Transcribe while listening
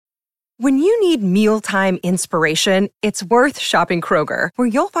When you need mealtime inspiration, it's worth shopping Kroger, where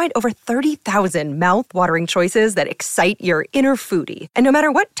you'll find over 30,000 mouth-watering choices that excite your inner foodie. And no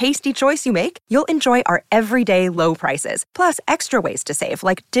matter what tasty choice you make, you'll enjoy our everyday low prices, plus extra ways to save,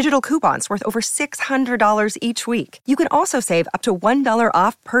 like digital coupons worth over $600 each week. You can also save up to $1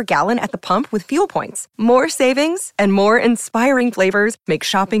 off per gallon at the pump with fuel points. More savings and more inspiring flavors make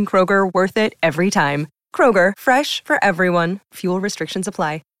shopping Kroger worth it every time. Kroger, fresh for everyone. Fuel restrictions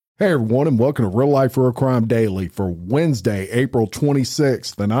apply. Hey everyone, and welcome to Real Life Real Crime Daily for Wednesday, April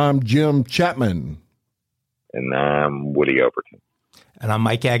 26th. And I'm Jim Chapman. And I'm Woody Overton. And I'm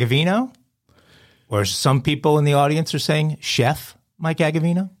Mike Agavino. Or some people in the audience are saying, Chef Mike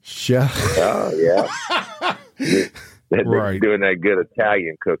Agavino. Chef. Oh, yeah. Right. Doing that good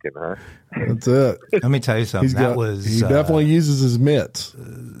Italian cooking, huh? That's it. Let me tell you something. He definitely uses his mitts.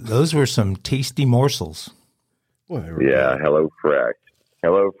 Those were some tasty morsels. Whatever. Yeah, HelloFresh,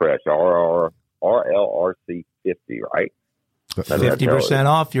 RLRC 50, right? 50%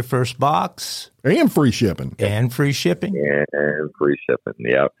 off your first box. And free shipping. And free shipping. Yeah.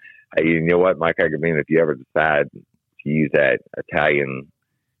 Hey, you know what, Mike Agavino, if you ever decide to use that Italian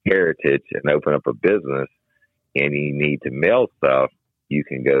heritage and open up a business and you need to mail stuff, you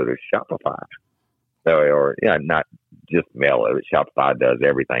can go to Shopify. Not just mail it. Shopify does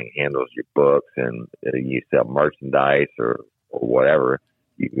everything, handles your books, and you sell merchandise or whatever.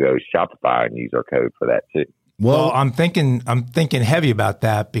 You can go to Shopify and use our code for that too. Well, I'm thinking heavy about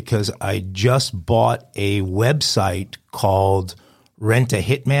that because I just bought a website called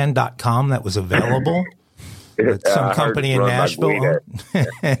rentahitman.com that was I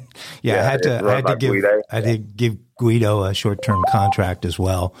had to give Guido a short-term contract as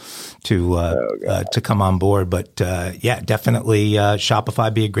well to come on board. But definitely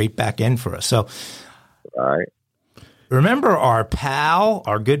Shopify be a great back end for us. So, all right. Remember our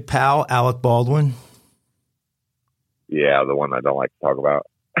good pal, Alec Baldwin? Yeah, the one I don't like to talk about.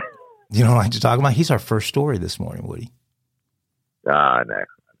 You don't like to talk about? He's our first story this morning, Woody. No.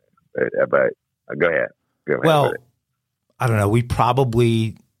 But go ahead. Well, I don't know. We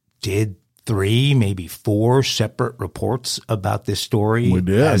probably did 3, maybe 4 separate reports about this story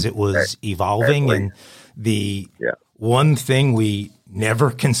as it was evolving. And the one thing we never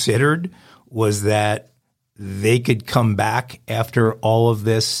considered was that they could come back after all of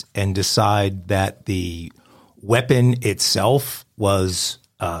this and decide that the weapon itself was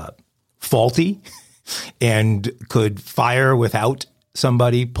faulty and could fire without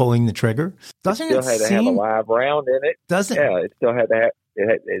somebody pulling the trigger. Doesn't it still had to have a live round in it? Doesn't it still had to have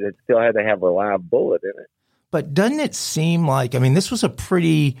it still had to have a live bullet in it? But doesn't it seem like, I mean, this was a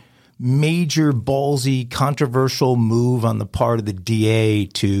pretty major, ballsy, controversial move on the part of the DA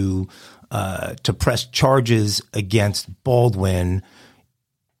to press charges against Baldwin.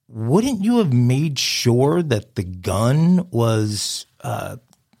 Wouldn't you have made sure that the gun was,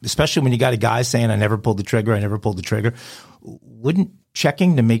 especially when you got a guy saying, I never pulled the trigger, wouldn't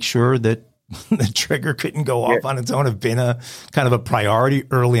checking to make sure that the trigger couldn't go off on its own have been a kind of a priority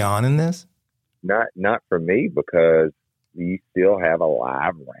early on in this? Not for me, because you still have a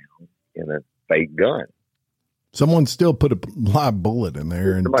live round in a fake gun. Someone still put a live bullet in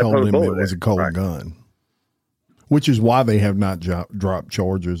there and told him it was a cold gun, which is why they have not dropped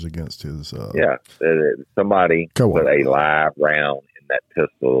charges against his. Somebody put a live round in that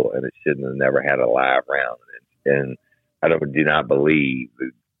pistol, and it shouldn't have never had a live round in it. And I do not believe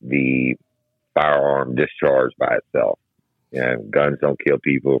the firearm discharged by itself. Guns don't kill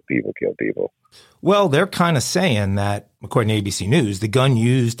people; people kill people. Well, they're kind of saying that, according to ABC News, the gun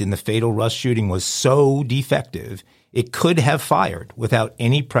used in the fatal Russ shooting was so defective it could have fired without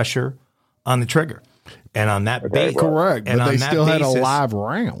any pressure on the trigger. And on that basis, correct, but they still had a live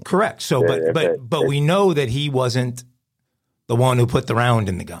round. Correct. So, but we know that he wasn't the one who put the round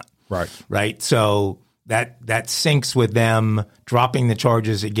in the gun. Right. So that syncs with them dropping the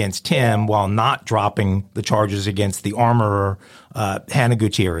charges against him while not dropping the charges against the armorer, Hannah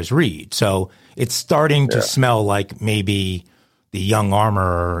Gutierrez Reed. So it's starting to smell like maybe the young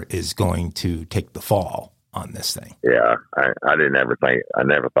armorer is going to take the fall on this thing. Yeah, I never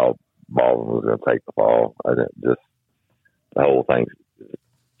thought Baldwin was going to take the fall. The whole thing's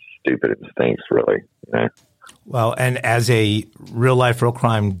stupid. It stinks, really. Well, and as a Real Life Real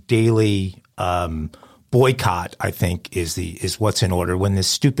Crime Daily boycott, I think is what's in order when this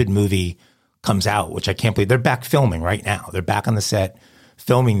stupid movie comes out, which I can't believe. They're back filming right now. They're back on the set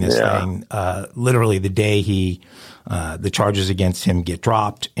filming this thing. Literally the day the charges against him get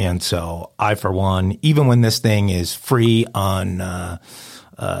dropped. And so I, for one, even when this thing is free on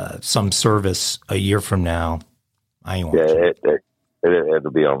some service a year from now, I ain't watching it. And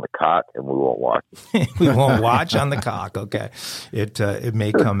it'll be on the cock, and we won't watch it. We won't watch on the cock. Okay, it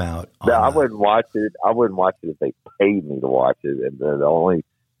may come out. No, I wouldn't watch it. I wouldn't watch it if they paid me to watch it. And the only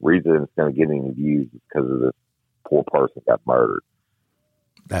reason it's going to get any views is because of this poor person got murdered.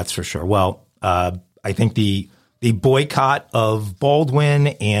 That's for sure. Well, I think the boycott of Baldwin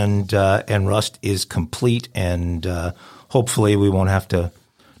and Rust is complete, and hopefully we won't have to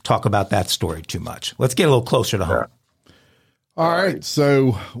talk about that story too much. Let's get a little closer to home. All right,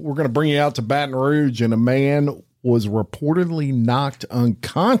 so we're going to bring you out to Baton Rouge, and a man was reportedly knocked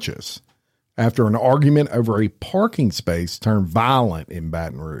unconscious after an argument over a parking space turned violent in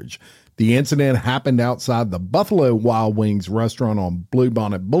Baton Rouge. The incident happened outside the Buffalo Wild Wings restaurant on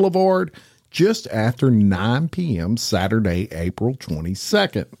Bluebonnet Boulevard just after 9 p.m. Saturday, April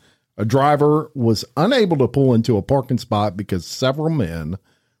 22nd. A driver was unable to pull into a parking spot because several men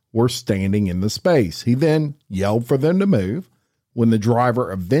were standing in the space. He then yelled for them to move. When the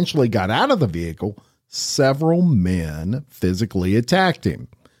driver eventually got out of the vehicle, several men physically attacked him.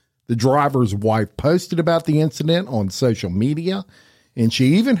 The driver's wife posted about the incident on social media, and she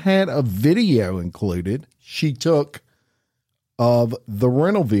even had a video included she took of the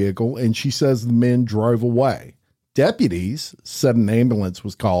rental vehicle, and she says the men drove away. Deputies said an ambulance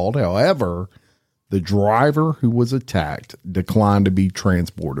was called. However, the driver who was attacked declined to be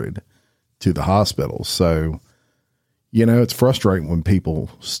transported to the hospital. So, you know, it's frustrating when people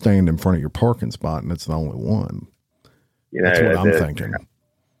stand in front of your parking spot and it's the only one. You know, that's what I'm thinking.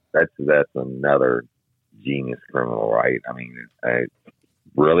 That's another genius criminal, right? I mean,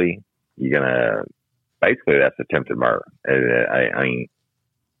 really, you're gonna basically that's attempted murder. I mean,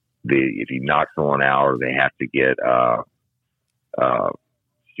 if you knock someone out, or they have to get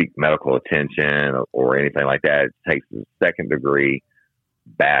seek medical attention or anything like that, it takes a second degree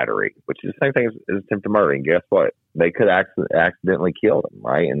battery, which is the same thing as attempted murder. And guess what? They could accidentally kill them,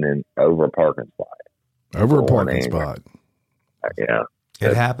 right? And then over a parking spot. Yeah.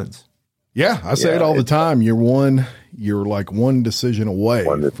 It happens. Yeah, I say it all the time. You're like one decision away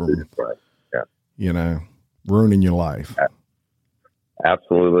from, you know, ruining your life.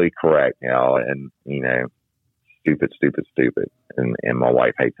 Absolutely correct. You know, and you know, stupid. And my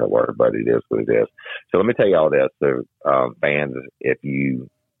wife hates that word, but it is what it is. So let me tell you all this. So, fans, if you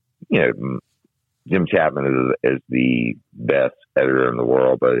know, Jim Chapman is the best editor in the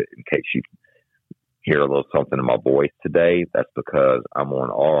world, but in case you hear a little something in my voice today, that's because I'm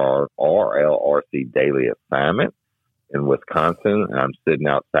on RLRC daily assignment in Wisconsin, and I'm sitting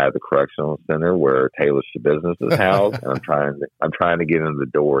outside the correctional center where Taylor Shabusiness is housed, and I'm trying to get in the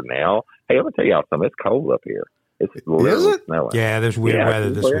door now. Hey, I'm gonna tell y'all something. It's cold up here. It's literally snowing. Yeah, there's weird weather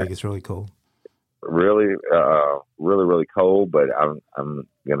this week. It's really cold. Really, really cold. But I'm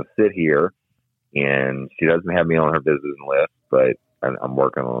gonna sit here, and she doesn't have me on her visiting list, but I'm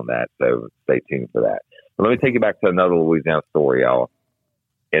working on that, so stay tuned for that. But let me take you back to another Louisiana story, y'all.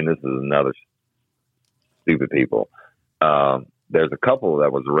 And this is another stupid people. There's a couple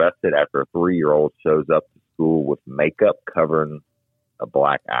that was arrested after a 3-year-old shows up to school with makeup covering a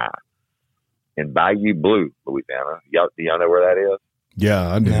black eye in Bayou Blue, Louisiana. Do y'all know where that is?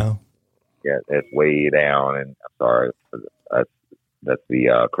 Yeah, I do. No. Yeah, it's way down, and I'm sorry, that's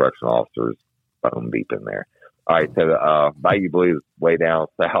the correctional officer's phone beeping there. All right, so Bayou Blue is way down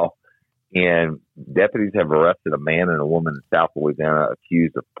south, and deputies have arrested a man and a woman in South Louisiana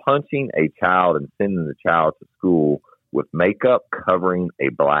accused of punching a child and sending the child to school with makeup covering a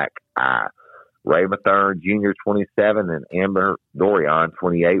black eye. Ray Mathern Jr., 27, and Amber Dorian,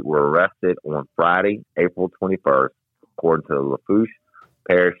 28, were arrested on Friday, April 21st, according to Lafourche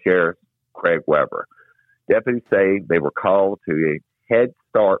Parish Sheriff Craig Weber. Deputies say they were called to a Head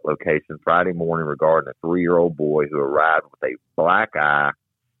Start location Friday morning regarding a 3-year-old boy who arrived with a black eye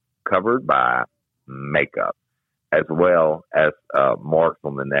covered by makeup, as well as marks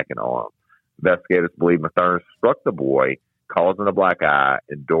on the neck and arm. Investigators believe Mathern struck the boy, causing a black eye,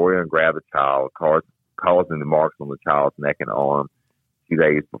 and Dorian grabbed the child, causing the marks on the child's neck and arm 2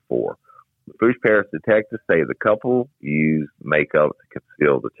 days before. The Lafourche Parish detectives say the couple used makeup to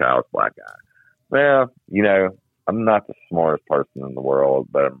conceal the child's black eye. Well, you know, I'm not the smartest person in the world,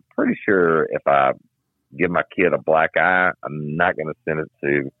 but I'm pretty sure if I give my kid a black eye, I'm not going to send it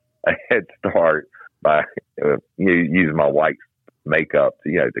to a Head Start by using my wife's makeup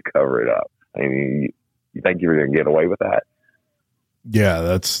to cover it up. I mean, you think you're going to get away with that? Yeah,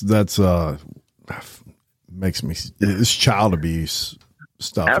 that's makes me. It's child abuse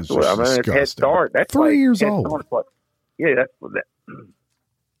stuff. Absolutely, I mean, it's Head Start. That's 3 years old.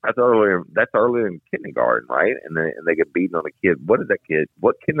 That's earlier. That's earlier in kindergarten, right? And they get beaten on a kid. What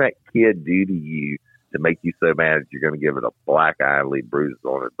can that kid do to you to make you so mad that you're going to give it a black eye and leave bruises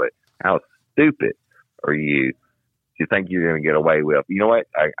on it. But how stupid are you to think you're going to get away with? You know what?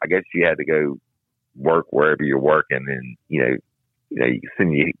 I guess you had to go work wherever you're working, and you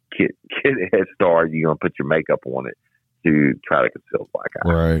send your kid a head start. You're going to put your makeup on it to try to conceal black eye.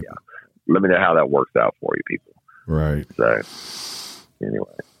 Right. Yeah. Let me know how that works out for you, people. Right. So,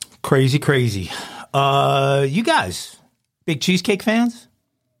 anyway. Crazy. You guys, big cheesecake fans?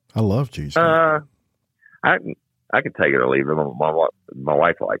 I love cheesecake. I can take it or leave it. My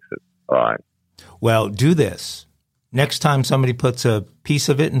wife likes it. All right. Well, do this. Next time somebody puts a piece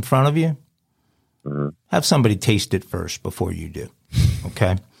of it in front of you, have somebody taste it first before you do.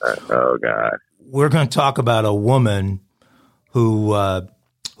 Okay? Oh, God. We're going to talk about a woman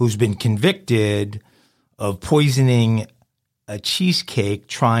who's been convicted of poisoning a cheesecake,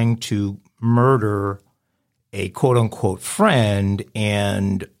 trying to murder a quote-unquote friend,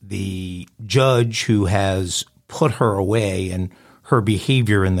 and the judge who has put her away and her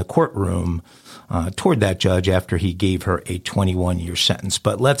behavior in the courtroom toward that judge after he gave her a 21-year sentence.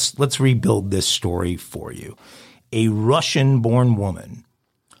 But let's rebuild this story for you. A Russian-born woman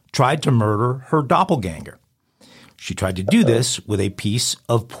tried to murder her doppelganger. She tried to do this with a piece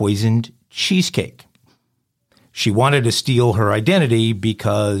of poisoned cheesecake. She wanted to steal her identity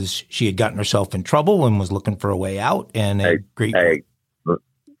because she had gotten herself in trouble and was looking for a way out. And sorry to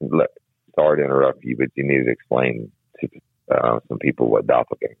interrupt you, but you need to explain to some people what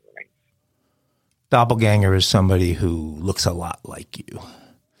doppelganger means. Doppelganger is somebody who looks a lot like you.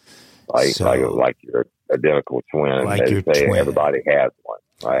 Like your identical twin. Like your twin. Everybody has one.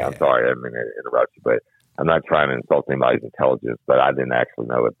 Right? Yeah. I'm sorry, I didn't mean to interrupt you, but I'm not trying to insult anybody's intelligence, but I didn't actually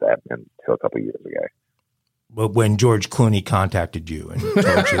know what that meant until a couple of years ago. But when George Clooney contacted you and told you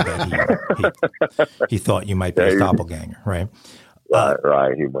that he thought you might be a doppelganger, right?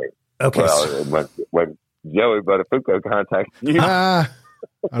 Right. He went. Okay. Well, when Joey Buttafuoco contacted you, I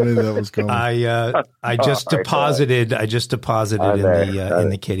knew that was coming. I just deposited in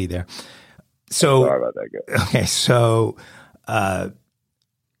the kitty there. So sorry about that, guys. Okay, so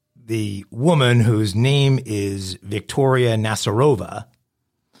the woman whose name is Victoria Nasarova,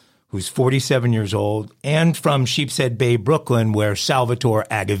 who's 47 years old and from Sheepshead Bay, Brooklyn, where Salvatore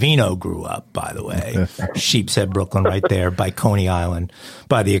Agavino grew up, by the way. Sheepshead, Brooklyn, right there by Coney Island,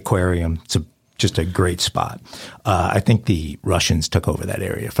 by the aquarium. It's just a great spot. I think the Russians took over that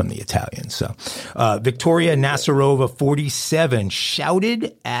area from the Italians. So Victoria Nasarova, 47,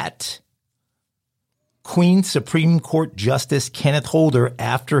 shouted at Queens Supreme Court Justice Kenneth Holder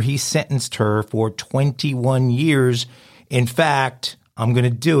after he sentenced her for 21 years. In fact, I'm going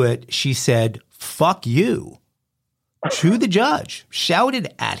to do it. She said, "Fuck you," to the judge,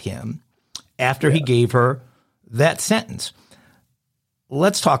 shouted at him after he gave her that sentence.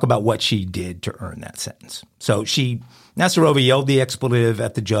 Let's talk about what she did to earn that sentence. So Nasarova yelled the expletive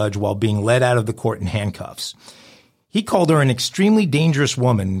at the judge while being led out of the court in handcuffs. He called her an extremely dangerous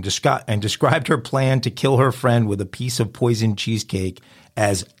woman and described her plan to kill her friend with a piece of poisoned cheesecake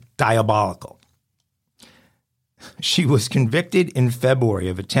as diabolical. She was convicted in February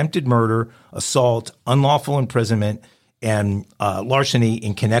of attempted murder, assault, unlawful imprisonment, and larceny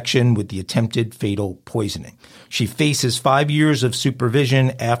in connection with the attempted fatal poisoning. She faces 5 years of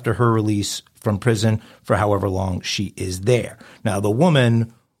supervision after her release from prison for however long she is there. Now, the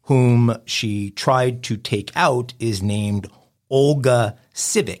woman whom she tried to take out is named Olga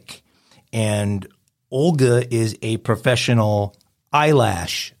Civic, and Olga is a professional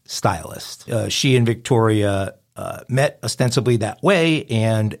eyelash stylist. She and Victoria met ostensibly that way,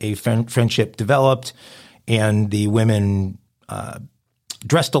 and a friendship developed, and the women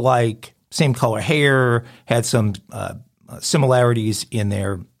dressed alike, same color hair, had some similarities in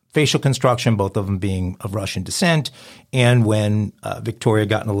their facial construction, both of them being of Russian descent. And when Victoria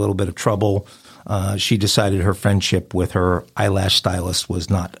got in a little bit of trouble, she decided her friendship with her eyelash stylist was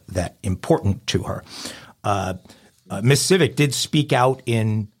not that important to her. Miss Civic did speak out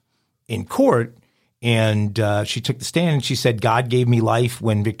in court, and she took the stand and she said, "God gave me life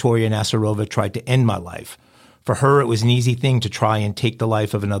when Victoria Nasarova tried to end my life. For her, it was an easy thing to try and take the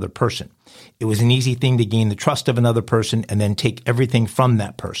life of another person. It was an easy thing to gain the trust of another person and then take everything from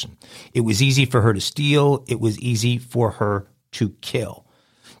that person. It was easy for her to steal. It was easy for her to kill."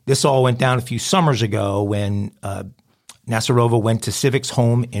 This all went down a few summers ago when Nasarova went to Civic's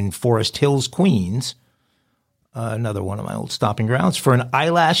home in Forest Hills, Queens, another one of my old stomping grounds, for an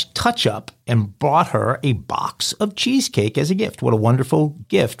eyelash touch-up and brought her a box of cheesecake as a gift. What a wonderful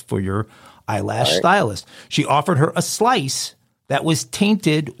gift for your eyelash stylist. She offered her a slice that was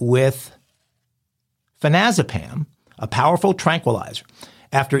tainted with phenazepam, a powerful tranquilizer.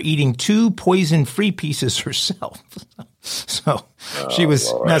 after eating 2 poison-free pieces herself. So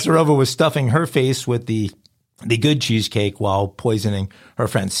Nasarova was stuffing her face with the good cheesecake while poisoning her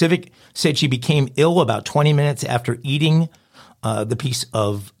friend. Civic said she became ill about 20 minutes after eating the piece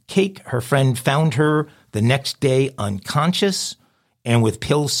of cake. Her friend found her the next day unconscious and with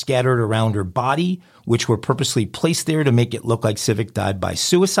pills scattered around her body, which were purposely placed there to make it look like Civic died by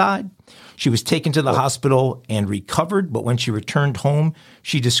suicide. She was taken to the hospital and recovered, but when she returned home,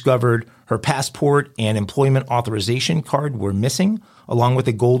 she discovered her passport and employment authorization card were missing, along with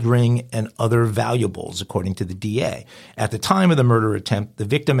a gold ring and other valuables, according to the DA. At the time of the murder attempt, the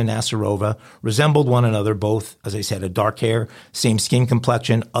victim and Nasarova resembled one another, both, as I said, a dark hair, same skin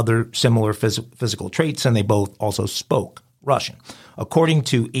complexion, other similar physical traits, and they both also spoke Russian. According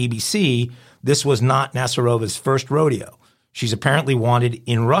to ABC, this was not Nasarova's first rodeo. She's apparently wanted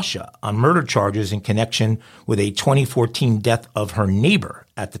in Russia on murder charges in connection with a 2014 death of her neighbor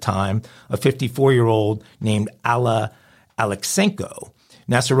at the time, a 54-year-old named Alla Alexenko.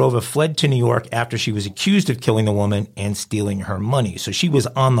 Nasarova fled to New York after she was accused of killing the woman and stealing her money. So she was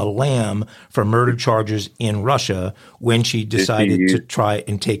on the lam for murder charges in Russia when she decided to try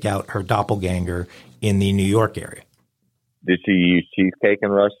and take out her doppelganger in the New York area. Did she use cheesecake in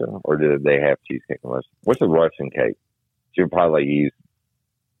Russia, or did they have cheesecake in Russia? What's a Russian cake? She would probably use.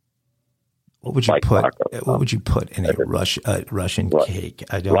 What would you put? What would you put in a Russian cake?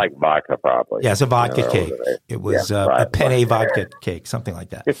 I don't like vodka, probably. Yeah, it's a vodka cake. It was a penne vodka cake, something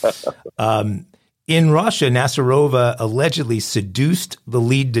like that. In Russia, Nasarova allegedly seduced the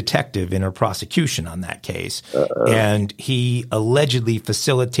lead detective in her prosecution on that case, and he allegedly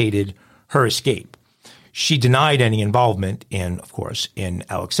facilitated her escape. She denied any involvement in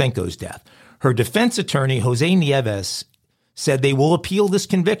Alexenko's death. Her defense attorney, Jose Nieves, said they will appeal this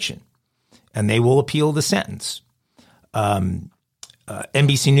conviction and they will appeal the sentence.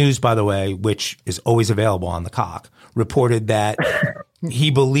 NBC News, by the way, which is always available on the cock, reported that he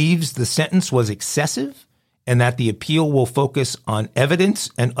believes the sentence was excessive and that the appeal will focus on evidence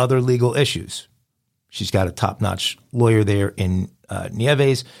and other legal issues. She's got a top-notch lawyer there in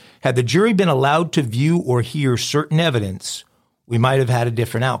Nieves. Had the jury been allowed to view or hear certain evidence, we might have had a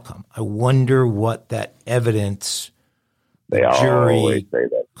different outcome. I wonder what that evidence the jury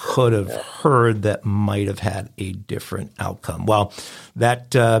could have heard that might have had a different outcome. Well,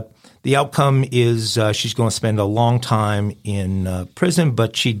 that the outcome is she's going to spend a long time in prison,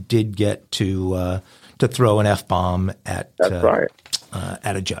 but she did get to throw an F-bomb at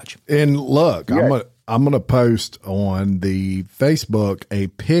a judge. And look, I'm gonna post on the Facebook a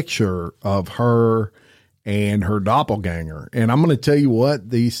picture of her and her doppelganger, and I'm going to tell you what,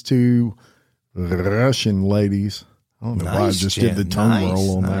 these two Russian ladies. I don't know why I just did the tongue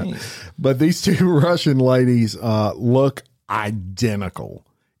roll on that. But these two Russian ladies look identical.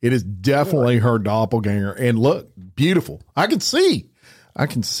 It is definitely her doppelganger. And look, beautiful. I can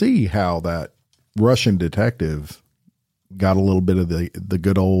see how that Russian detective got a little bit of the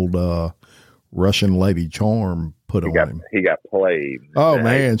good old Russian lady charm put on him. He got played. Oh,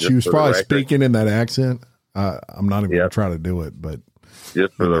 man. She was probably speaking in that accent. I'm not even going to try to do it, but.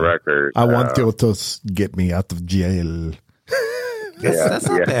 Just for the record, I want you to get me out of jail. That's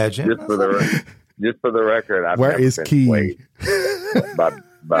not bad, Jim. Just for the record, Where is Key? I've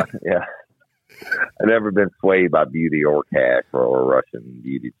never been swayed by beauty or cash or Russian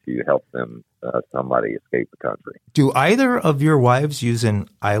beauty to help them somebody escape the country. Do either of your wives use an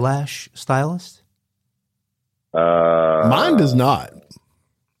eyelash stylist? Mine does not.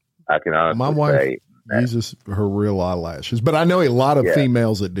 I can honestly say. Uses her real eyelashes, but I know a lot of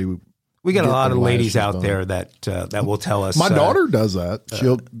females that do. We got a lot of ladies out there that will tell us. My daughter does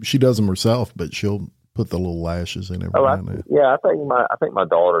that. She does them herself, but she'll put the little lashes in every now and then. Yeah, I think my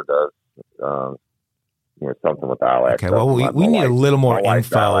daughter does. Something with eyelashes. Okay, well, we need a little more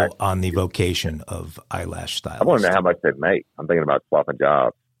info on the vocation of eyelash stylists. I want to know how much they make. I'm thinking about swapping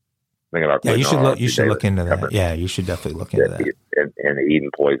jobs. Yeah, you should look into that. Yeah, you should definitely look into that. And eating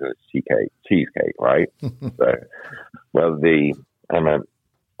poisonous cheesecake, right? So,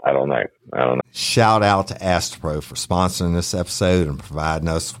 I don't know. Shout out to Astropro for sponsoring this episode and providing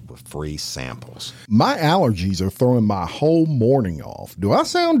us with free samples. My allergies are throwing my whole morning off. Do I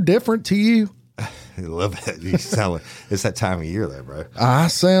sound different to you? A little bit. You sound like it's that time of year there, bro. I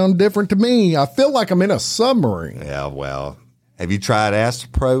sound different to me. I feel like I'm in a submarine. Yeah, well. Have you tried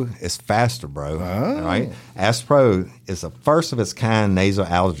Astropro? It's faster, bro. Oh. Right? Astropro is the first of its kind nasal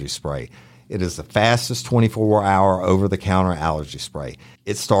allergy spray. It is the fastest 24-hour over-the-counter allergy spray.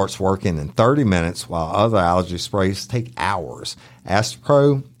 It starts working in 30 minutes while other allergy sprays take hours.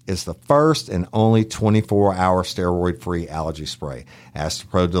 Astropro is the first and only 24-hour steroid-free allergy spray.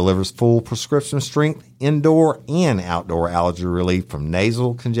 AstroPro delivers full prescription strength indoor and outdoor allergy relief from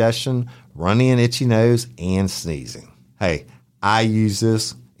nasal congestion, runny and itchy nose, and sneezing. Hey, I use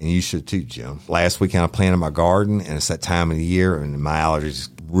this, and you should too, Jim. Last weekend I planted my garden, and it's that time of the year, and my allergies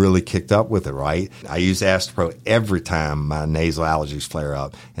really kicked up with it, right? I use AstroPro every time my nasal allergies flare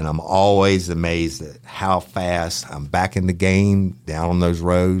up, and I'm always amazed at how fast I'm back in the game, down on those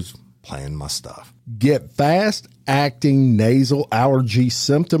roads, playing my stuff. Get fast-acting nasal allergy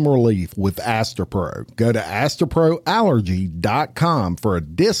symptom relief with AstroPro. Go to AstroProAllergy.com for a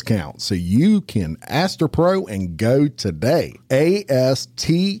discount so you can AstroPro and go today. ASTEPRO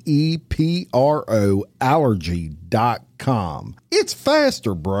Allergy.com. It's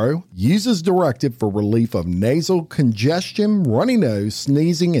faster, bro. Use as directed for relief of nasal congestion, runny nose,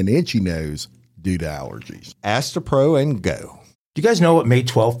 sneezing, and itchy nose due to allergies. AstroPro and go. Do you guys know what May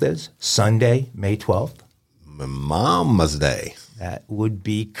 12th is? Sunday, May 12th? Mama's Day. That would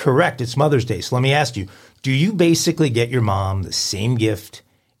be correct. It's Mother's Day. So let me ask you, do you basically get your mom the same gift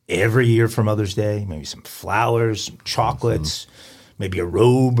every year for Mother's Day? Maybe some flowers, some chocolates, maybe a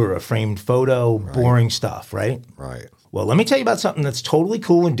robe or a framed photo, boring stuff, right? Right. Well, let me tell you about something that's totally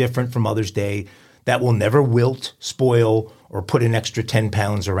cool and different for Mother's Day that will never wilt, spoil, or put an extra 10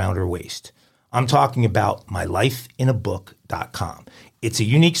 pounds around her waist. I'm talking about mylifeinabook.com. It's a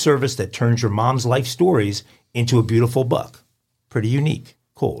unique service that turns your mom's life stories into a beautiful book. Pretty unique.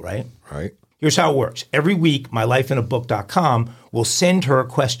 Cool, right? Right. Here's how it works. Every week, mylifeinabook.com will send her a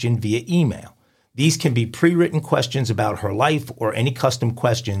question via email. These can be pre-written questions about her life or any custom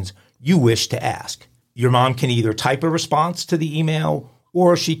questions you wish to ask. Your mom can either type a response to the email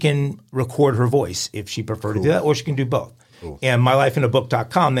or she can record her voice if she prefers to do that, or she can do both. Cool. And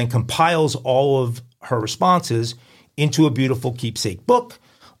mylifeinabook.com then compiles all of her responses into a beautiful keepsake book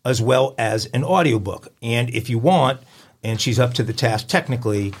as well as an audiobook. And if you want, and she's up to the task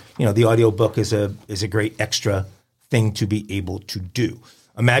technically, the audiobook is a great extra thing to be able to do.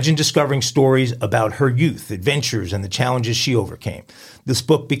 Imagine discovering stories about her youth, adventures, and the challenges she overcame. This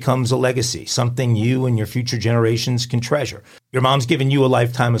book becomes a legacy, something you and your future generations can treasure. Your mom's given you a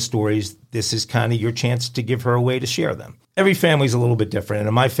lifetime of stories. This is kind of your chance to give her a way to share them. Every family's a little bit different, and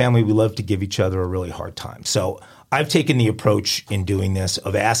in my family, we love to give each other a really hard time. So I've taken the approach in doing this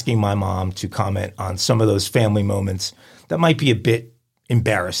of asking my mom to comment on some of those family moments that might be a bit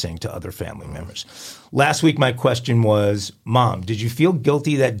embarrassing to other family members. Last week, my question was, Mom, did you feel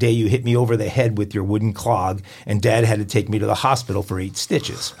guilty that day you hit me over the head with your wooden clog and Dad had to take me to the hospital for 8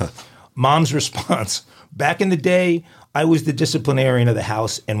 stitches? Mom's response, back in the day, I was the disciplinarian of the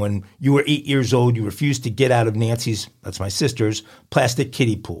house, and when you were 8 years old, you refused to get out of Nancy's, that's my sister's, plastic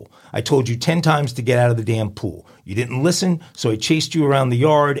kiddie pool. I told you 10 times to get out of the damn pool. You didn't listen, so I chased you around the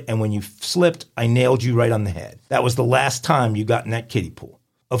yard, and when you slipped, I nailed you right on the head. That was the last time you got in that kiddie pool.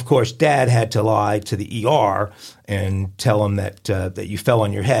 Of course, Dad had to lie to the ER and tell him that you fell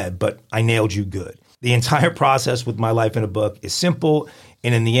on your head, but I nailed you good. The entire process with My Life in a Book is simple,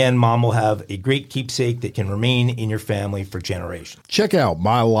 and in the end, Mom will have a great keepsake that can remain in your family for generations. Check out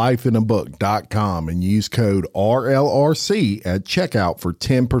mylifeinabook.com and use code RLRC at checkout for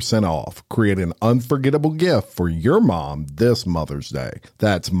 10% off. Create an unforgettable gift for your mom this Mother's Day.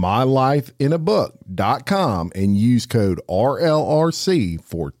 That's mylifeinabook.com and use code RLRC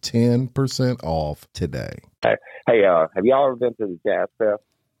for 10% off today. Hey, have y'all ever been to the Jazz Fest?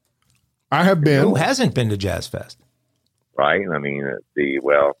 I have been. Who hasn't been to Jazz Fest? Right? I mean,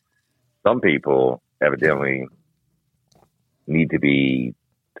 some people evidently need to be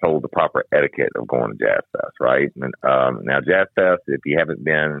told the proper etiquette of going to Jazz Fest, right? And, now, Jazz Fest, if you haven't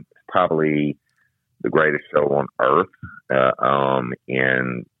been, it's probably the greatest show on earth.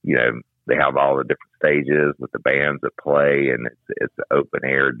 And, they have all the different stages with the bands that play, and it's an open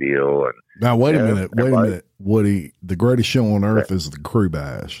air deal. And now, wait a minute, Woody. The greatest show on earth is the Crew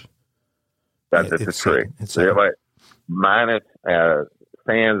Bash. It's true. Minus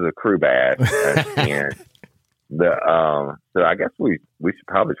fans of Crew Bash, and so I guess we should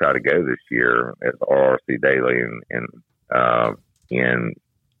probably try to go this year as RLRC Daily, and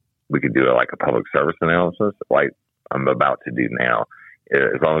we could do it like a public service announcement, like I'm about to do now,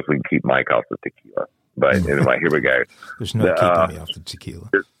 as long as we can keep Mike off the tequila. But anyway, here we go. There's no keeping me off the tequila.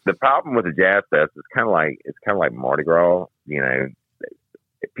 The problem with the Jazz Fest is kind of like Mardi Gras.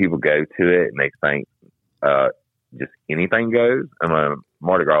 People go to it and they think just anything goes.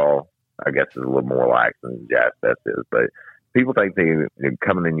 Mardi Gras, I guess, is a little more lax than the Jazz Fest is. But people think they're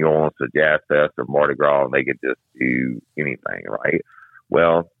coming in New Orleans to Jazz Fest or Mardi Gras and they can just do anything, right?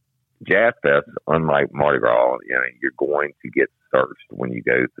 Well, Jazz Fest, unlike Mardi Gras, you're going to get searched when you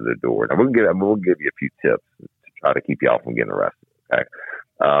go through the door. Now we'll give you a few tips to try to keep y'all from getting arrested. Okay.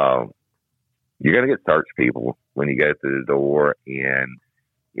 You're going to get search people when you go through the door. And,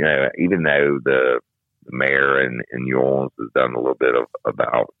 even though the mayor in New Orleans has done a little bit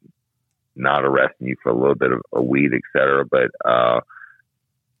about not arresting you for a little bit of weed, et cetera, but,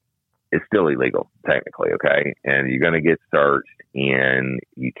 it's still illegal technically. Okay. And you're going to get searched, and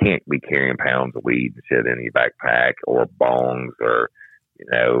you can't be carrying pounds of weed and shit in your backpack, or bongs, or,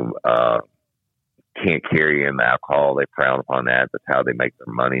 can't carry in the alcohol. They frown upon that. That's how they make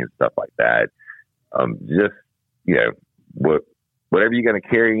their money and stuff like that. Whatever you're going to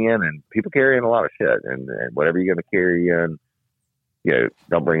carry in, and people carry in a lot of shit, and whatever you're going to carry in,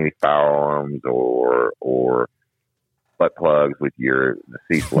 don't bring any firearms or butt plugs with your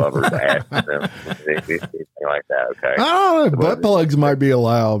deceased lover's ass in them, anything like that. Okay. Oh, butt plugs might be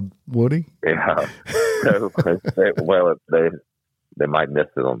allowed, Woody. Yeah. So, well, they might miss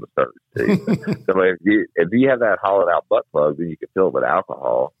it on the search too. So if you have that hollowed out butt plug, then you can fill it with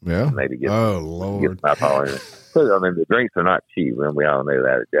alcohol. Yeah. Maybe get Lord. Get alcohol in it. The drinks are not cheap, and we all know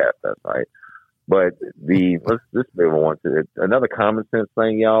that at Jeff. That's right. But let's just move on to another common sense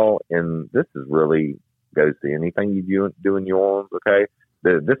thing, y'all. And this is really goes to anything you do in New Orleans. Okay.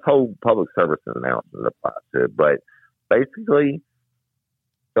 This whole public service announcement applies to it, but basically,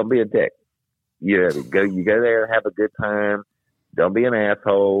 don't be a dick. You go there, have a good time. Don't be an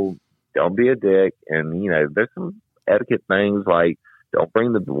asshole. Don't be a dick. And, there's some etiquette things like don't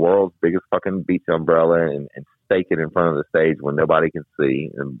bring the world's biggest fucking beach umbrella and stake it in front of the stage when nobody can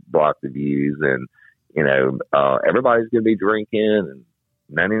see and block the views. And, everybody's going to be drinking, and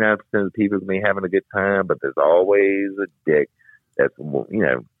 99% of the people are going to be having a good time, but there's always a dick that's,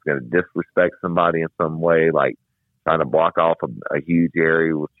 going to disrespect somebody in some way, like trying to block off a huge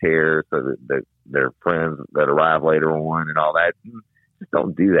area with chairs so that their friends that arrive later on and all that. Just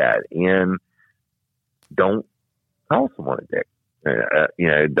don't do that. And don't call someone a dick.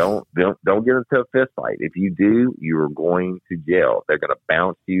 Don't get into a fist fight. If you do, you are going to jail. They're going to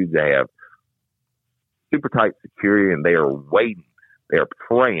bounce you. They have super tight security, and they are waiting. They are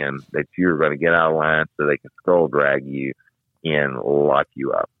praying that you're going to get out of line so they can skull drag you and lock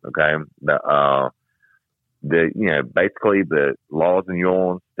you up. Okay. Basically the laws in New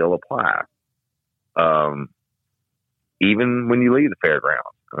Orleans still apply. Even when you leave the fairgrounds.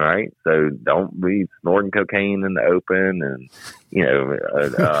 All right. So don't be snorting cocaine in the open and,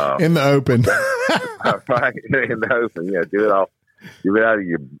 in the open. Right, in the open. Yeah. Do it out of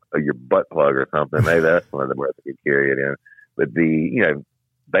your butt plug or something. Maybe that's one of the ways they could carry it in. But the,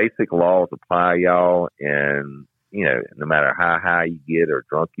 basic laws apply, y'all. And, no matter how high you get or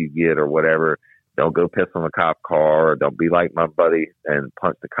drunk you get or whatever, don't go piss on a cop car. Don't be like my buddy and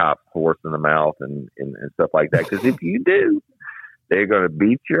punch the cop's horse in the mouth and stuff like that. Because if you do, they're going to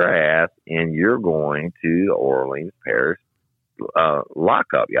beat your ass, and you're going to the Orleans Parish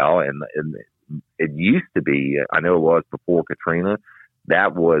lockup, y'all. And it used to be, I know it was before Katrina,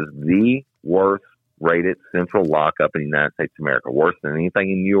 that was the worst rated central lockup in the United States of America. Worse than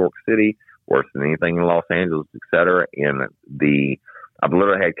anything in New York City, worse than anything in Los Angeles, et cetera. And I've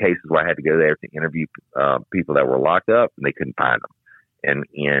literally had cases where I had to go there to interview people that were locked up, and they couldn't find them.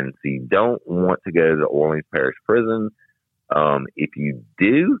 And so you don't want to go to the Orleans Parish Prison. If you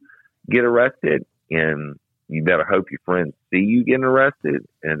do get arrested, and you better hope your friends see you getting arrested,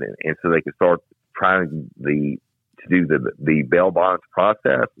 and so they can start trying to do the bail bonds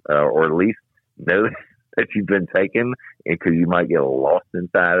process, or at least know that you've been taken, because you might get lost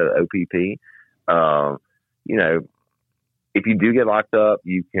inside of the OPP. If you do get locked up,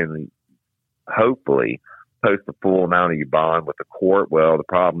 you can hopefully post the full amount of your bond with the court. Well, the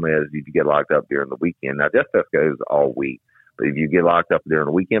problem is if you get locked up during the weekend. Now, that stuff goes all week. But if you get locked up during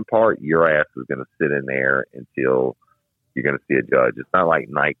the weekend part, your ass is going to sit in there until you're going to see a judge. It's not like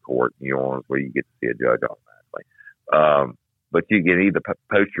night court in New Orleans where you get to see a judge automatically. But you can either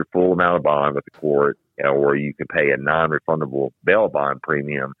post your full amount of bond with the court, or you can pay a non-refundable bail bond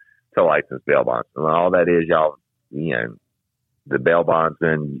premium to licensed bail bonds. And all that is, y'all, the bail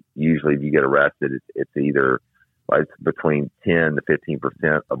bondsman, usually if you get arrested, it's either it's between 10 to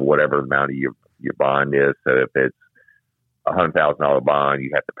 15% of whatever amount of your bond is. So if it's $100,000 bond,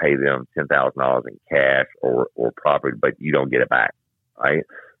 you have to pay them $10,000 in cash or property, but you don't get it back. Right.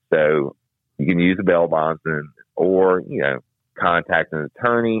 So you can use a bail bondsman, or, contact an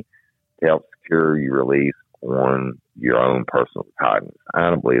attorney to help secure your release on your own personal recognizance. I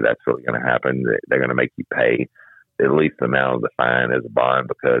don't believe that's really going to happen. They're going to make you pay at least the amount of the fine as a bond,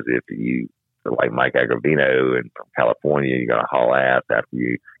 because if you, like Mike Agravino and from California, you're going to haul ass after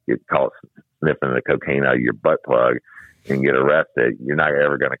you get caught sniffing the cocaine out of your butt plug, and get arrested, you're not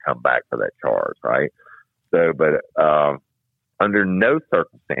ever going to come back for that charge, right? So, but under no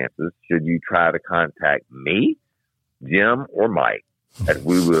circumstances should you try to contact me, Jim, or Mike, as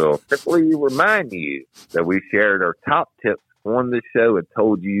we will simply remind you that we shared our top tips on the show and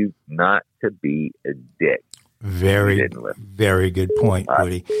told you not to be a dick. Very good point,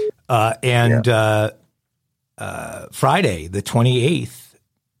 Woody. Friday, the 28th,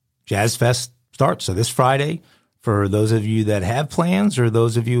 Jazz Fest starts. So this Friday, for those of you that have plans or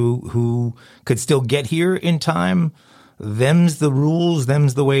those of you who could still get here in time, them's the rules,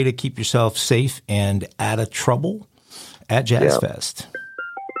 them's the way to keep yourself safe and out of trouble at Jazz Fest.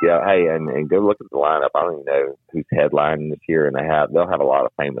 Yeah, hey, and go look at the lineup. I don't even know who's headlining this year, and they'll have a lot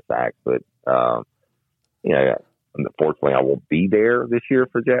of famous acts, but unfortunately, I won't be there this year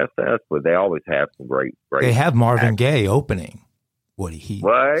for Jazz Fest, but they always have some great. They have Marvin Gaye opening. Woody,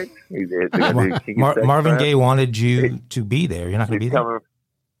 what? Marvin Gaye wanted you to be there. You're not going to be there.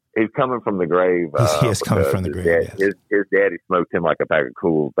 He's coming from the grave. He is coming from the grave. His daddy smoked him like a pack of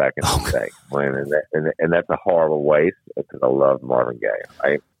Cools back in the day, and that's a horrible waste because I love Marvin Gaye.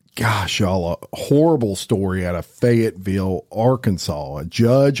 Right? Gosh, y'all, a horrible story out of Fayetteville, Arkansas. A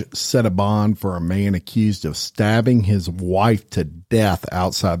judge set a bond for a man accused of stabbing his wife to death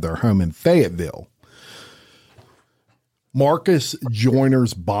outside their home in Fayetteville. Marcus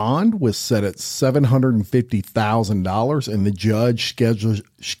Joyner's bond was set at $750,000, and the judge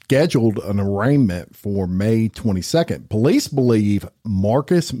scheduled an arraignment for May 22nd. Police believe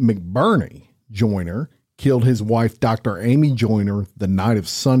Marcus McBurney Joyner killed his wife, Dr. Amy Joyner, the night of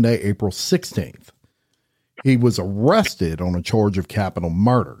Sunday, April 16th. He was arrested on a charge of capital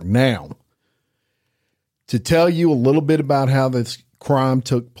murder. Now, to tell you a little bit about how this crime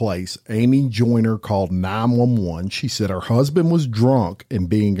took place, Amy Joyner called 911. She said her husband was drunk and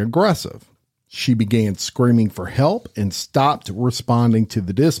being aggressive. She began screaming for help and stopped responding to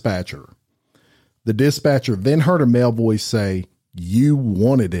the dispatcher. The dispatcher then heard a male voice say, "You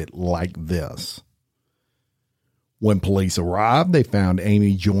wanted it like this." When police arrived, they found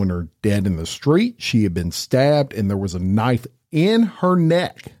Amy Joyner dead in the street. She had been stabbed and there was a knife in her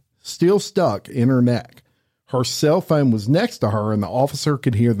neck, still stuck in her neck. Her cell phone was next to her, and the officer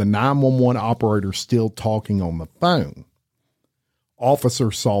could hear the 911 operator still talking on the phone. Officer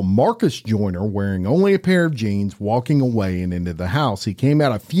saw Marcus Joyner wearing only a pair of jeans walking away and into the house. He came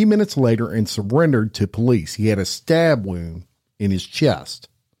out a few minutes later and surrendered to police. He had a stab wound in his chest.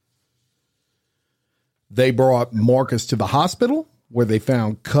 They brought Marcus to the hospital, where they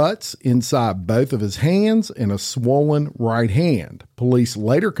found cuts inside both of his hands and a swollen right hand. Police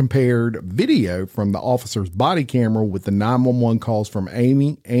later compared video from the officer's body camera with the 911 calls from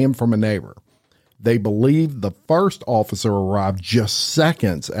Amy and from a neighbor. They believe the first officer arrived just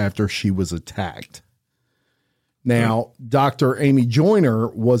seconds after she was attacked. Now, Dr. Amy Joyner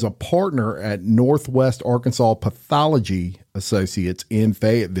was a partner at Northwest Arkansas Pathology Associates in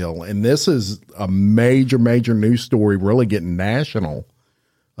Fayetteville, and this is a major news story, really getting national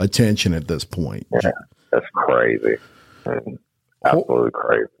attention at this point. Yeah, that's crazy. Absolutely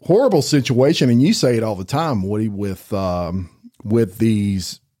crazy. Horrible situation, and you say it all the time, Woody, with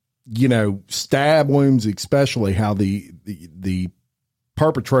these, stab wounds, especially how the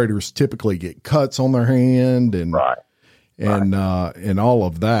perpetrators typically get cuts on their hand and all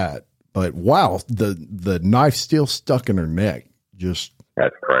of that. But wow, the knife still stuck in her neck. That's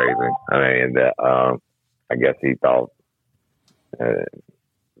crazy. I mean, I guess he thought it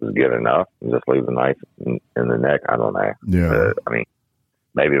was good enough and just leave the knife in the neck. I don't know. Yeah. I mean,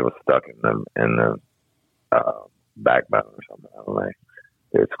 maybe it was stuck in the backbone or something. I don't know.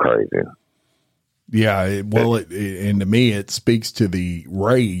 It's crazy. Yeah, and to me, it speaks to the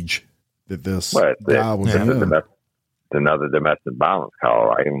rage that this guy was in. Another domestic violence call,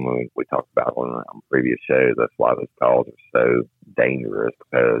 right? And when we talked about on previous shows, that's why those calls are so dangerous,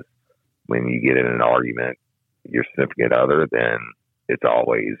 because when you get in an argument, your significant other, then it's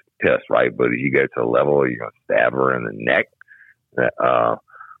always pissed, right? But as you go to a level where you're going to stab her in the neck, I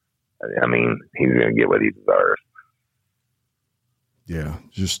mean, he's going to get what he deserves. Yeah,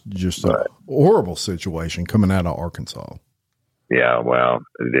 just a horrible situation coming out of Arkansas. Yeah, well,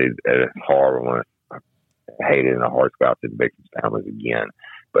 it's horrible. I hate it, and the hearts go out to the victims' families again.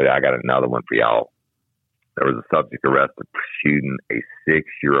 But I got another one for y'all. There was a subject arrested for shooting a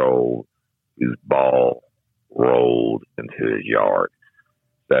 6-year-old whose ball rolled into his yard.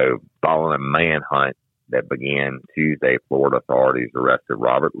 So, following a manhunt that began Tuesday, Florida authorities arrested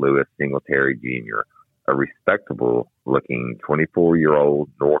Robert Lewis Singletary Jr., a respectable-looking 24-year-old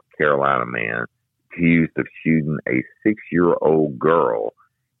North Carolina man accused of shooting a 6-year-old girl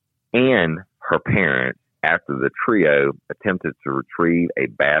and her parents after the trio attempted to retrieve a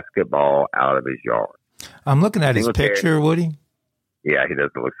basketball out of his yard. I'm looking at his picture, Woody. Yeah, he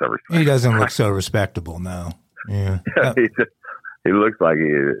doesn't look so respectable. He doesn't look so respectable, no. Yeah. He looks like he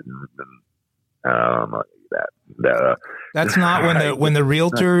is. That's not when the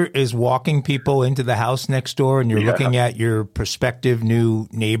realtor is walking people into the house next door and you're looking at your prospective new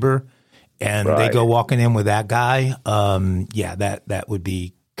neighbor and they go walking in with that guy. That would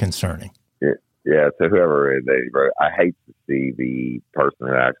be concerning. Yeah, so whoever they wrote, I hate to see the person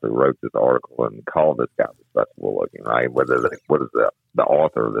who actually wrote this article and called this guy respectable looking, right? What does the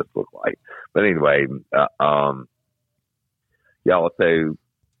author of this look like? But anyway, so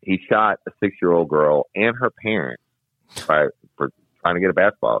he shot a 6-year-old girl and her parents for trying to get a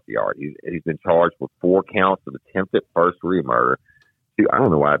basketball out the yard. He's been charged with 4 counts of attempted first-degree murder. I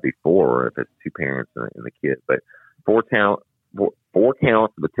don't know why it'd be 4 if it's 2 parents and the kid, but 4 counts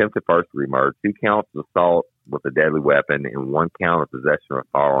of attempted first-degree murder, 2 counts of assault with a deadly weapon, and 1 count of possession of a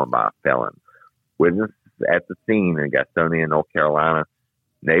firearm by a felon. Witnesses at the scene in Gastonia, North Carolina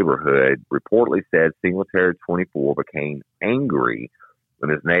neighborhood reportedly said Singletary, 24, became angry when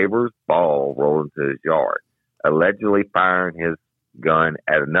his neighbor's ball rolled into his yard, allegedly firing his gun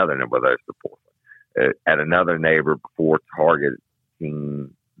at another neighbor before targeting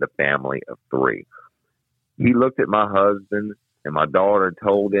the family of 3. He looked at my husband and my daughter and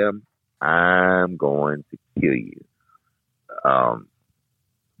told him, "I'm going to kill you."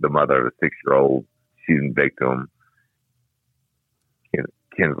 The mother of the 6-year-old shooting victim,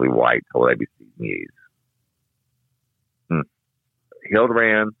 Kinsley White, told ABC News.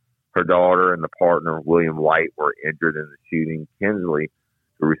 Hildebrand, her daughter, and the partner, William White, were injured in the shooting. Kinsley,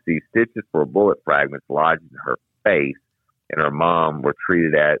 who received stitches for a bullet fragment lodged in her face, and her mom were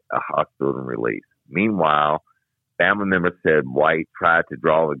treated at a hospital and released. Meanwhile, family members said White tried to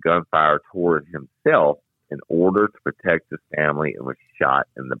draw the gunfire toward himself in order to protect his family and was shot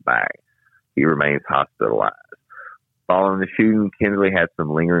in the back. He remains hospitalized. Following the shooting, Kinsley had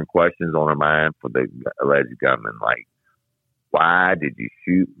some lingering questions on her mind for the alleged gunman, like, why did you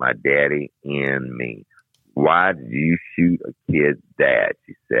shoot my daddy and me? Why did you shoot a kid's dad?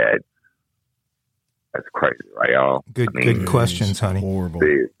 She said. That's crazy, right, y'all? Good questions, honey. Horrible.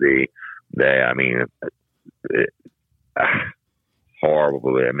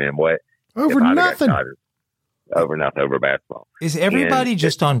 Horrible. I mean, what? Over nothing. Over basketball. Is everybody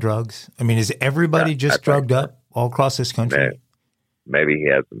just on drugs? I mean, is everybody just drugged up all across this country? Maybe he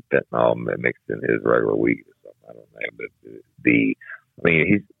has some fentanyl mixed in his regular weed or something. I don't know. But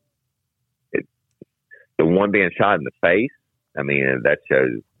he's the one being shot in the face. I mean, that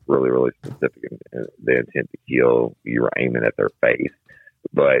shows really, really specific the intent to kill. You were aiming at their face.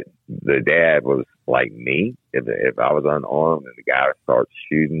 But the dad was like me. If I was unarmed and the guy starts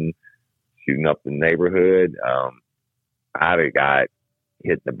shooting up the neighborhood, I'd have got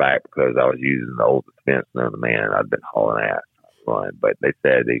hit in the back because I was using the old defense known to man. I'd been hauling ass trying to run. But they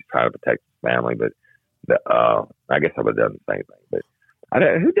said he's trying to protect his family. But I guess I would have done the same thing. But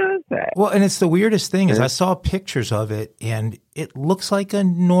who does that? Well, and it's the weirdest thing is I saw pictures of it, and it looks like a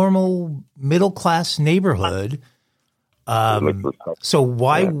normal middle-class neighborhood. So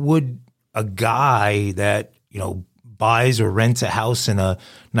why would a guy that, buys or rents a house in a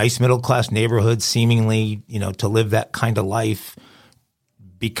nice middle-class neighborhood, seemingly, to live that kind of life,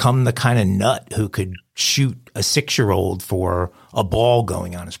 become the kind of nut who could shoot a 6-year-old for a ball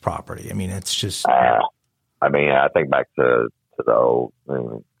going on his property? I mean, it's just... I think back to the old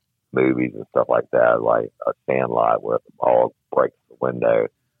movies and stuff like that, like a Sandlot where the ball breaks the window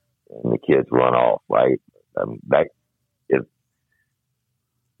and the kids run off, right?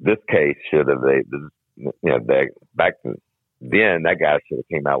 This case should have, back then, that guy should have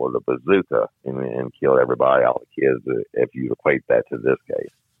came out with a bazooka and killed everybody, all the kids, if you equate that to this case.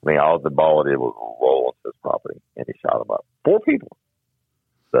 I mean, all the ball did was roll into his property, and he shot about 4 people.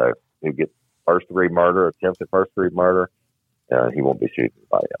 So he gets first-degree murder, attempted first-degree murder. He won't be shooting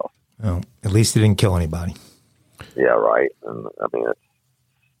anybody else. Well, at least he didn't kill anybody. Yeah, right. And, it's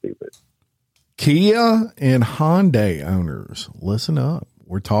stupid. Kia and Hyundai owners, listen up.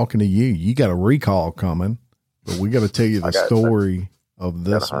 We're talking to you. You got a recall coming, but we got to tell you the story of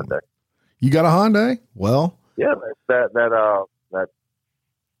this one. You got a Hyundai? Well, yeah,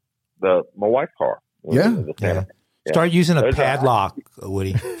 my wife's car. Yeah. Start using a padlock,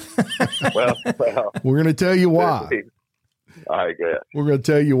 Woody. well, we're going to tell you why. All right, good. We're going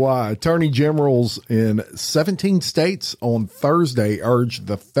to tell you why. Attorney generals in 17 states on Thursday urged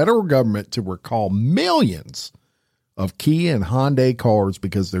the federal government to recall millions of Kia and Hyundai cars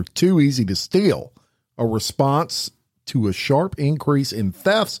because they're too easy to steal, a response to a sharp increase in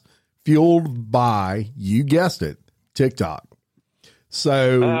thefts fueled by, you guessed it, TikTok.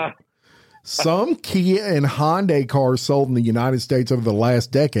 So some Kia and Hyundai cars sold in the United States over the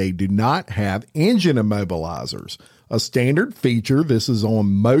last decade do not have engine immobilizers. A standard feature, this is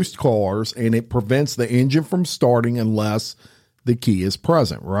on most cars, and it prevents the engine from starting unless the key is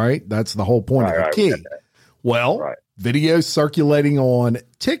present, right? That's the whole point of the key. Well, videos circulating on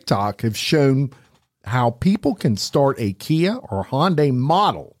TikTok have shown how people can start a Kia or Hyundai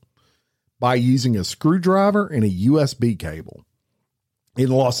model by using a screwdriver and a USB cable. In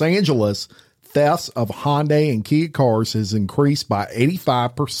Los Angeles, thefts of Hyundai and Kia cars has increased by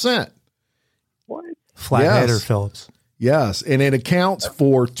 85%. What? Flathead or Phillips? Yes, and it accounts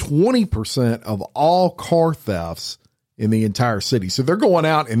for 20% of all car thefts in the entire city. So they're going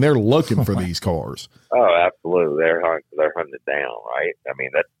out and they're looking for these cars. Oh, absolutely. They're hunting it down, right? I mean,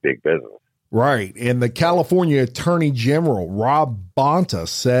 that's big business. Right. And the California Attorney General, Rob Bonta,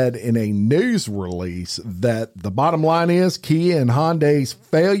 said in a news release that the bottom line is Kia and Hyundai's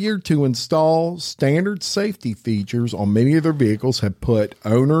failure to install standard safety features on many of their vehicles have put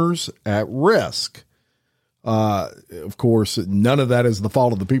owners at risk. Of course, none of that is the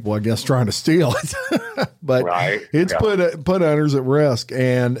fault of the people, I guess, trying to steal it, but it's put owners at risk.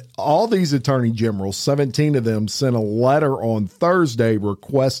 And all these attorney generals, 17 of them, sent a letter on Thursday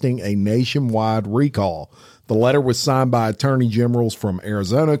requesting a nationwide recall. The letter was signed by attorney generals from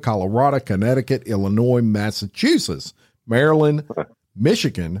Arizona, Colorado, Connecticut, Illinois, Massachusetts, Maryland,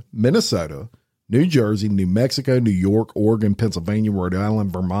 Michigan, Minnesota, New Jersey, New Mexico, New York, Oregon, Pennsylvania, Rhode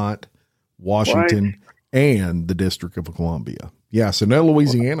Island, Vermont, Washington, and the District of Columbia. Yeah, so no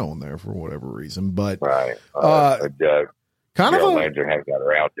Louisiana on there for whatever reason, but kind of a manager hasn't got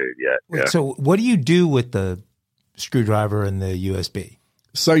around to it yet. Wait, so what do you do with the screwdriver and the USB?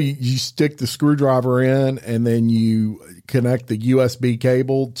 So you stick the screwdriver in, and then you connect the USB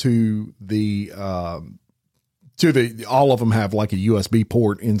cable to the all of them have like a USB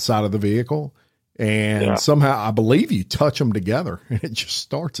port inside of the vehicle, and somehow I believe you touch them together and it just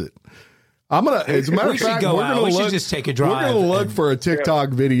starts it. I'm gonna. As a matter of fact, we should just take a drive. We're gonna look for a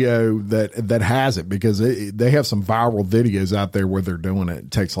TikTok video that has it, because they have some viral videos out there where they're doing it.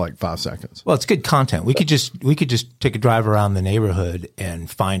 It takes like 5 seconds. Well, it's good content. We could just take a drive around the neighborhood and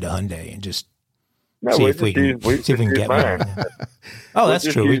find a Hyundai and just see if we can get one. Oh, that's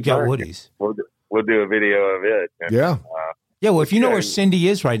true. We've got Woodies. We'll do a video of it. Yeah. Yeah, well, if you know where Cindy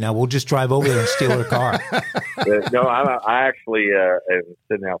is right now, we'll just drive over there and steal her car. No, I actually am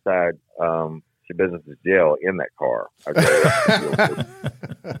sitting outside the business jail in that car.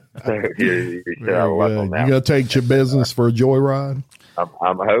 So you going to take your business for a joyride? I'm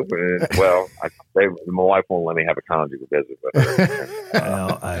hoping. Well, my wife won't let me have a conjugal visit with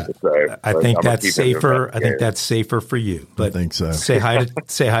her. I think that's safer. I think that's safer for you. But I think so. Say hi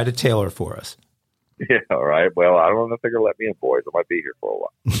to Taylor for us. Yeah, all right. Well, I don't know if they're going to let me in, boys. I might be here for a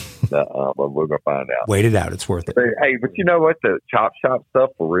while. But we're going to find out. Wait it out. It's worth it. Hey, but you know what? The chop shop stuff,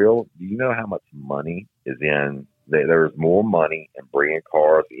 for real, do you know how much money is in? There's more money in bringing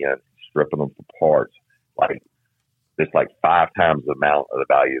cars in, stripping them for parts. It's like 5 times the amount of the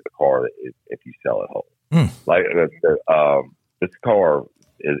value of the car if you sell it whole. Like this car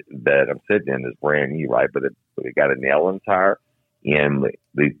that I'm sitting in is brand new, right? But it got a nail in the tire, and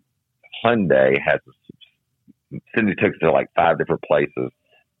the Hyundai has Cindy took it to like 5 different places,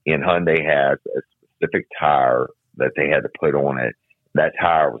 and Hyundai has a specific tire that they had to put on it. That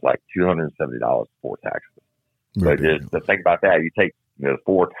tire was like $270 before taxes. So just to think about that, you take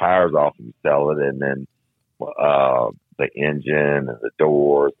 4 tires off and you sell it, and then the engine and the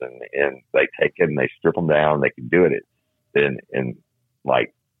doors, and they take it and they strip them down. They can do it in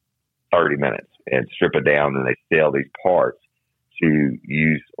like 30 minutes and strip it down, and they sell these parts to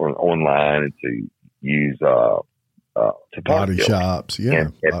use online and to use to body shops,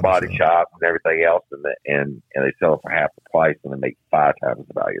 and body shops and everything else, and they sell it for half the price, and they make 5 times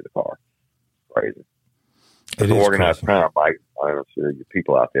the value of the car. It's crazy. It's organized crime, Mike. I'm sure you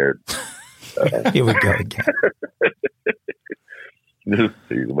people out there. Here we go again.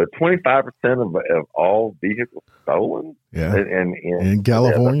 But 25% of all vehicles stolen. Yeah, in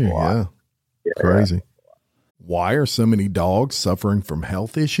California, crazy. Why are so many dogs suffering from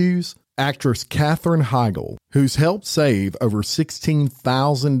health issues? Actress Katherine Heigl, who's helped save over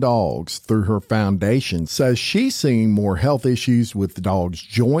 16,000 dogs through her foundation, says she's seeing more health issues with dogs'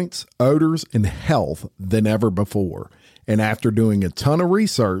 joints, odors, and health than ever before. And after doing a ton of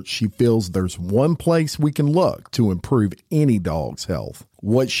research, she feels there's one place we can look to improve any dog's health.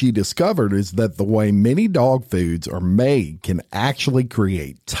 What she discovered is that the way many dog foods are made can actually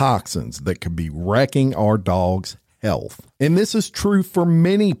create toxins that could be wrecking our dogs' health. And this is true for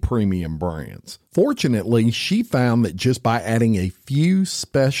many premium brands. Fortunately, she found that just by adding a few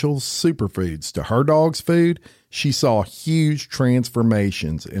special superfoods to her dog's food, she saw huge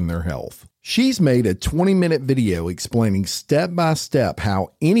transformations in their health. She's made a 20-minute video explaining step-by-step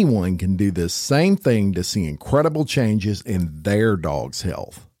how anyone can do this same thing to see incredible changes in their dog's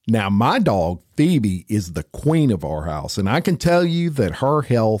health. Now, my dog, Phoebe, is the queen of our house, and I can tell you that her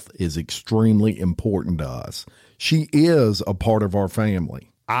health is extremely important to us. She is a part of our family.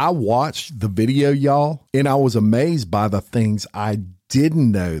 I watched the video, y'all, and I was amazed by the things I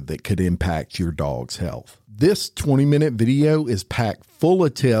didn't know that could impact your dog's health. This 20-minute video is packed full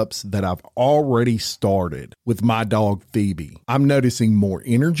of tips that I've already started with my dog, Phoebe. I'm noticing more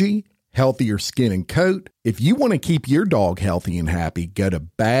energy, healthier skin and coat. If you want to keep your dog healthy and happy, go to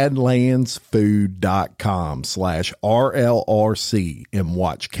badlandsfood.com/RLRC and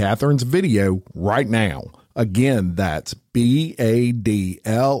watch Catherine's video right now. Again, that's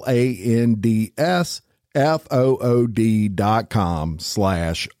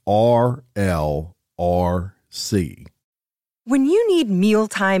badlandsfood.com/RLRC. When you need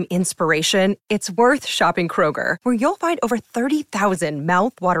mealtime inspiration, it's worth shopping Kroger, where you'll find over 30,000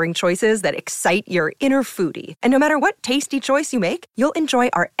 mouth-watering choices that excite your inner foodie. And no matter what tasty choice you make, you'll enjoy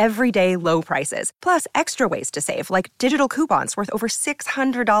our everyday low prices, plus extra ways to save, like digital coupons worth over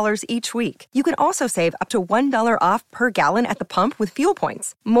 $600 each week. You can also save up to $1 off per gallon at the pump with fuel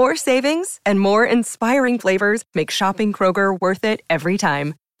points. More savings and more inspiring flavors make shopping Kroger worth it every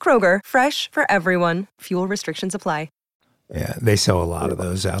time. Kroger, fresh for everyone. Fuel restrictions apply. Yeah, they sell a lot of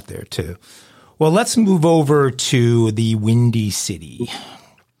those out there too. Well, let's move over to the Windy City,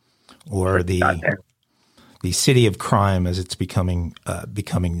 or the city of crime as it's becoming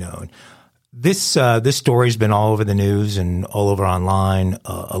known. This story's been all over the news and all over online,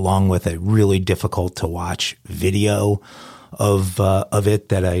 along with a really difficult to watch video of it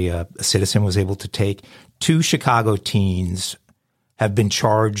that a citizen was able to take. 2 Chicago teens have been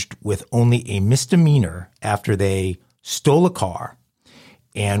charged with only a misdemeanor after they stole a car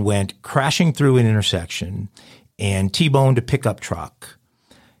and went crashing through an intersection and T-boned a pickup truck.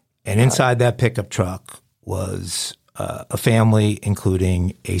 And inside that pickup truck was a family,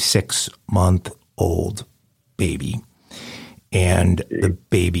 including a 6-month-old baby. And the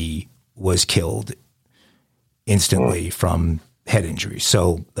baby was killed instantly from head injuries.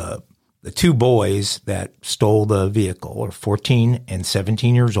 So the 2 boys that stole the vehicle are 14 and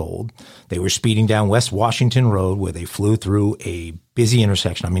 17 years old. They were speeding down West Washington Road where they flew through a busy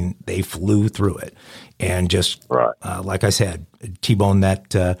intersection. I mean, they flew through it and just, like I said, T-boned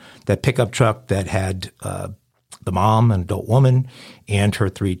that pickup truck that had the mom, an adult woman, and her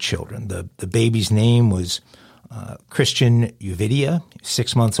 3 children. The baby's name was Christian Uvidia,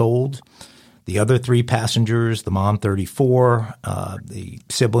 6 months old. The other 3 passengers, the mom 34, the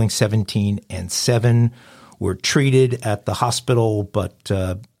siblings 17 and 7, were treated at the hospital, but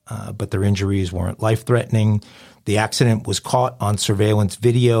their injuries weren't life-threatening. The accident was caught on surveillance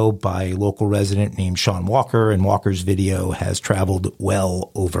video by a local resident named Sean Walker, and Walker's video has traveled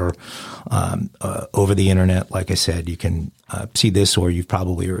well over the internet. Like I said, you can see this, or you've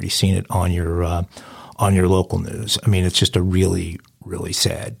probably already seen it on your local news. I mean, it's just a really, really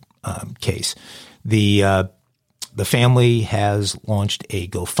sad case. The family has launched a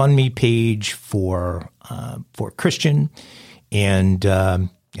GoFundMe page for Christian, and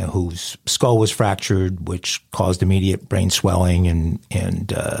whose skull was fractured, which caused immediate brain swelling, and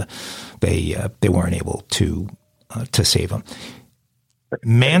they weren't able to save him.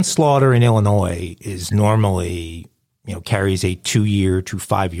 Manslaughter in Illinois is normally carries a 2-year to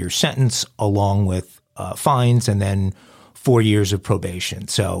 5-year sentence along with fines, and then 4 years of probation.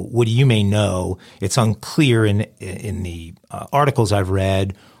 So what you may know, it's unclear in the articles I've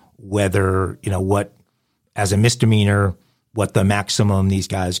read whether, what as a misdemeanor, what the maximum these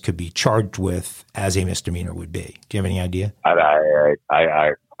guys could be charged with as a misdemeanor would be. Do you have any idea?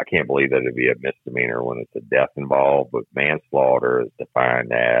 I can't believe that it'd be a misdemeanor when it's a death involved, but manslaughter is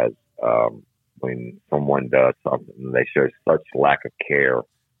defined as when someone does something and they show such lack of care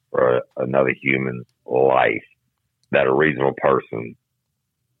for another human's life that a reasonable person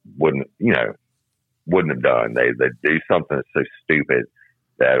wouldn't have done. They do something that's so stupid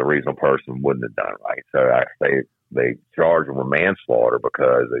that a reasonable person wouldn't have done, right? So they charge them with manslaughter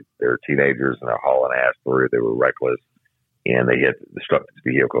because they're teenagers and they're hauling ass through. They were reckless and they hit the destructive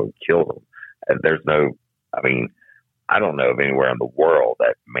vehicle and killed them. And there's I don't know of anywhere in the world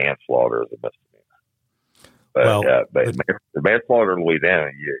that manslaughter is a misdemeanor. But the manslaughter in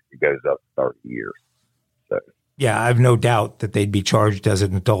Louisiana, it goes up to 30 years. So. Yeah, I have no doubt that they'd be charged as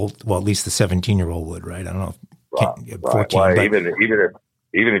an adult. Well, at least the 17-year-old would, right? I don't know 14. Well, even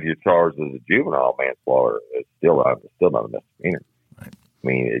if you're charged as a juvenile manslaughter, it's still not a misdemeanor. Right. I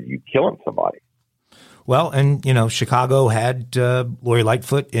mean, you killing somebody. Well, and Chicago had Lori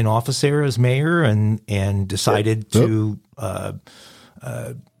Lightfoot in office there as mayor, and decided to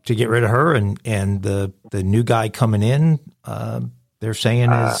get rid of her, and the new guy coming in, they're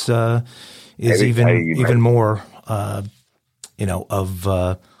saying is even more of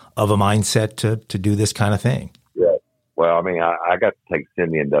a mindset to do this kind of thing. Yeah. Well, I mean, I got to take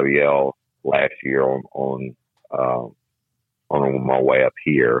Cindy and WL last year on my way up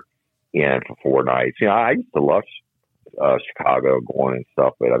here, and for 4 nights. I used to love Chicago going and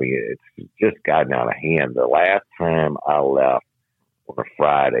stuff, but I mean, it's just gotten out of hand. The last time I left on a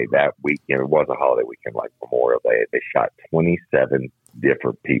Friday, that weekend, it was a holiday weekend like Memorial Day, they shot 27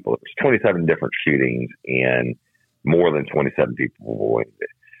 different people. There's 27 different shootings, and more than 27 people were wounded.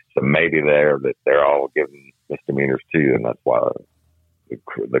 So maybe they're all given misdemeanors too, and that's why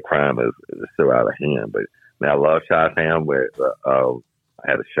the crime is so out of hand. But I love Chi-Town, where I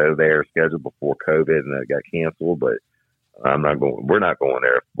had a show there scheduled before COVID, and it got canceled. But I'm not going. We're not going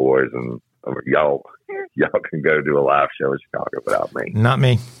there, boys, and y'all can go do a live show in Chicago without me. Not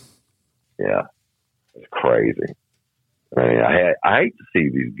me. Yeah, it's crazy. I mean, I hate to see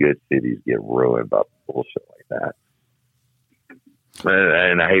these good cities get ruined by bullshit like that,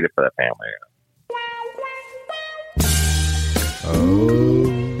 and I hate it for the family.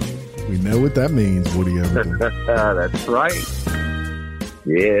 Oh, we know what that means, Woody Overton. That's right.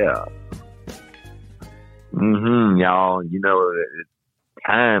 Yeah. Y'all,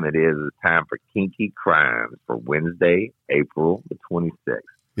 time it is. It's time for Kinky Crimes for Wednesday, April the 26th.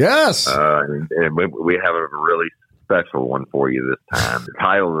 Yes. And we have a really special one for you this time. The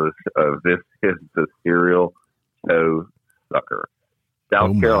title of this is The Serial Toe Sucker.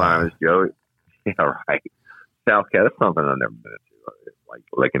 South Carolina's Joey. Yeah, right. South Carolina. That's something I've never been into. Like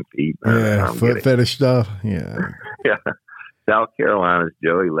licking feet. Yeah, foot fetish stuff. Yeah. Yeah. South Carolina's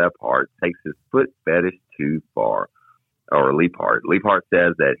Joey Lephart takes his foot fetish too far. Or Lephart. Lephart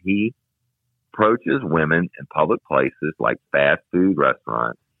says that he approaches women in public places like fast food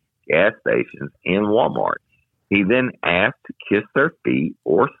restaurants, gas stations, and Walmart. He then asks to kiss their feet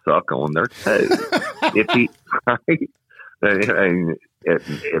or suck on their toes. If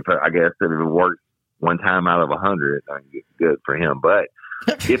I guess if it works one time out of 100, I think it's good for him. But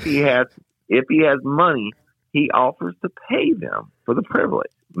if he has money, he offers to pay them for the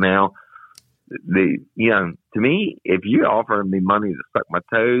privilege. Now, to me, if you're offering me money to suck my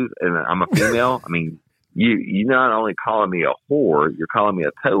toes and I'm a female, I mean, you're not only calling me a whore, you're calling me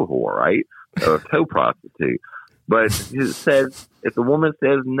a toe whore, right? Or a toe prostitute. But it says if the woman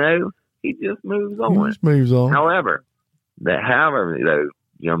says no, he just moves on. However, that's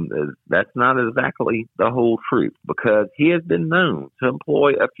not exactly the whole truth, because he has been known to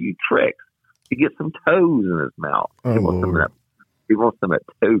employ a few tricks to get some toes in his mouth. He wants some of that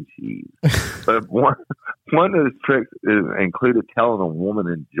toe cheese. But one of his tricks included telling a woman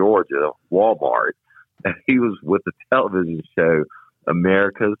in Georgia, Walmart, that he was with the television show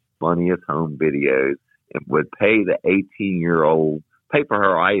America's Funniest Home Videos and would pay the 18-year-old, pay for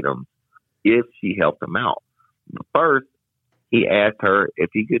her items if she helped him out. First, he asked her if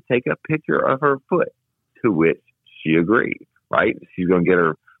he could take a picture of her foot, to which she agreed, right? She's going to get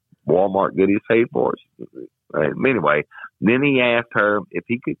her Walmart goodies paid for. Right? Anyway, then he asked her if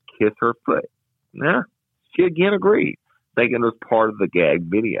he could kiss her foot. Nah, she again agreed, thinking it was part of the gag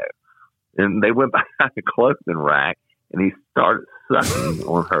video. And they went behind the clothing rack, and he started sucking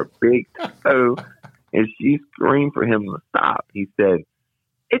on her big toe, and she screamed for him to stop. He said,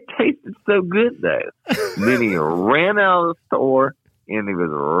 "It tasted so good, though." Then he ran out of the store, and he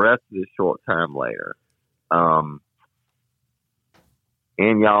was arrested a short time later.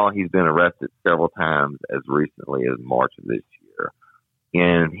 And y'all, he's been arrested several times as recently as March of this year.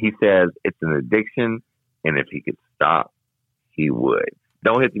 And he says it's an addiction, and if he could stop, he would.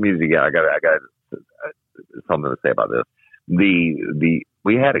 Don't hit the music yet. I got something to say about this.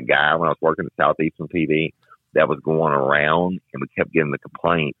 We had a guy when I was working at Southeastern PD that was going around, and we kept getting the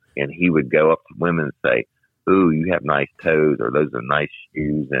complaints, and he would go up to women and say, "Ooh, you have nice toes," or "Those are nice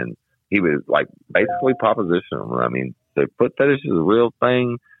shoes," and he would like basically proposition them. I mean, so foot fetish is a real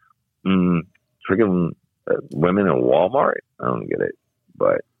thing. Tricking women in Walmart, I don't get it.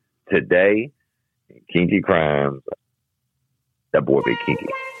 But today, Kinky Crimes, that boy be kinky.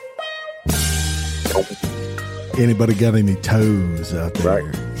 Anybody got any toes out there?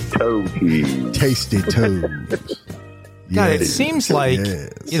 Right. Toe cheese. Tasty toes. God, it seems like,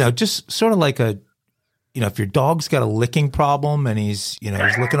 just sort of like a if your dog's got a licking problem and he's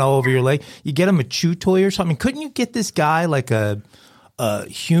looking all over your leg, you get him a chew toy or something. Couldn't you get this guy like a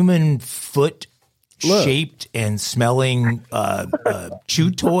human foot shaped and smelling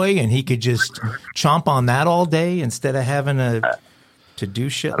chew toy, and he could just chomp on that all day instead of having to do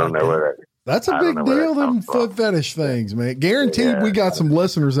shit? I don't know where that. That's a big deal, them foot fetish things, man. Guaranteed we got some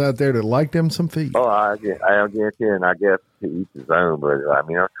listeners out there that like them some feet. Oh, I guarantee, and I guess to each his own. But I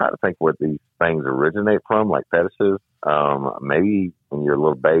mean, I was trying to think where these things originate from, like fetishes. Maybe when you're a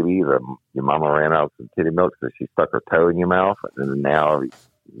little baby, your mama ran out some kitty milk, so she stuck her toe in your mouth, and then now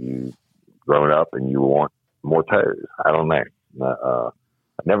you grown up and you want more toes. I don't know.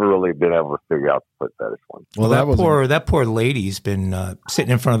 I've never really been able to figure out the foot fetish one. Well, that poor lady's been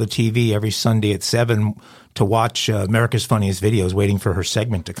sitting in front of the TV every Sunday at 7 to watch America's Funniest Videos, waiting for her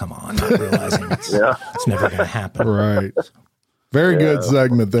segment to come on, not realizing it's never going to happen. Right. Very good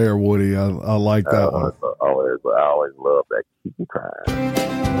segment there, Woody. I like that one. I always love that. Keep you crying.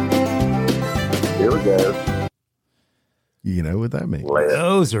 Here we go. You know what that means.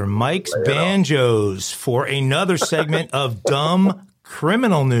 Those are Mike's banjos for another segment of Dumb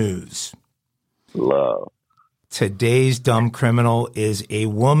Criminal News. Love. Today's dumb criminal is a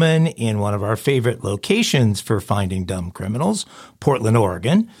woman in one of our favorite locations for finding dumb criminals, Portland,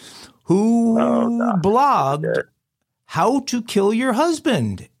 Oregon, who blogged how to kill your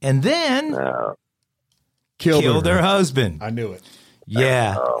husband and then killed her husband. I knew it.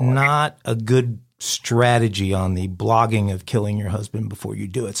 Yeah, not a good strategy on the blogging of killing your husband before you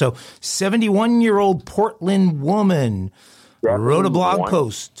do it. So 71-year-old Portland woman wrote a blog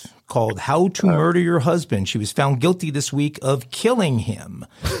post called How to Murder Your Husband. She was found guilty this week of killing him.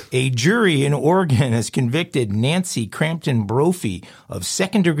 A jury in Oregon has convicted Nancy Crampton Brophy of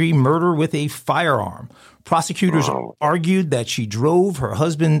second-degree murder with a firearm. Prosecutors argued that she drove her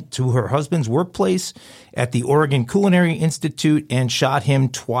husband to her husband's workplace at the Oregon Culinary Institute and shot him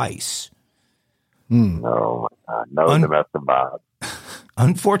twice. No, no domestic violence.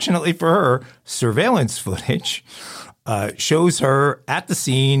 Unfortunately for her, surveillance footage shows her at the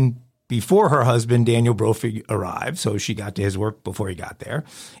scene before her husband, Daniel Brophy, arrived. So she got to his work before he got there.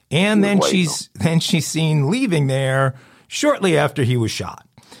 And then she's seen leaving there shortly after he was shot.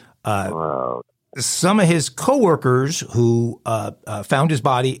 Some of his coworkers who found his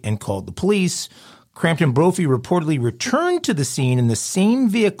body and called the police. Crampton Brophy reportedly returned to the scene in the same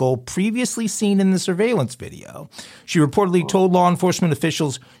vehicle previously seen in the surveillance video. She reportedly told law enforcement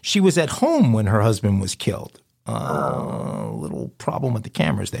officials she was at home when her husband was killed. A little problem with the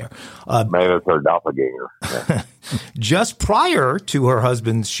cameras there. Maybe it's her doppelganger. Just prior to her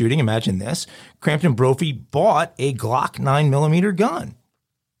husband's shooting, imagine this, Crampton Brophy bought a Glock 9mm gun.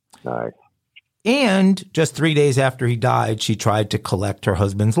 Nice. And just 3 days after he died, she tried to collect her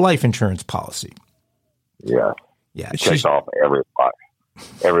husband's life insurance policy. Yeah. Yeah. She checked off every box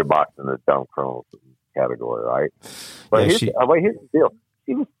in the dumb criminals category, right? But here's the deal.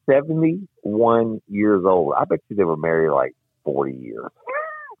 She was 71 years old. I bet you they were married like 40 years.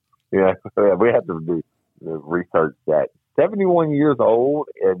 Yeah, we have to do research that. 71 years old,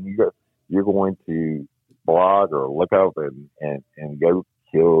 and you're going to blog or look up and go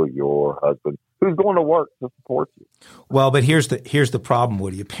kill your husband, who's going to work to support you. Well, but here's the problem,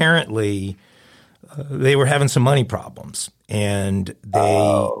 Woody. Apparently, they were having some money problems, and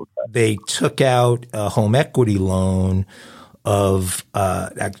they took out a home equity loan of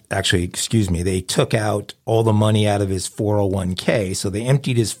they took out all the money out of his 401k. So they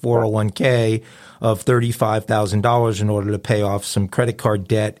emptied his 401k of $35,000 in order to pay off some credit card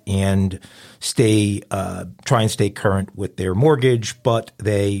debt and try and stay current with their mortgage, but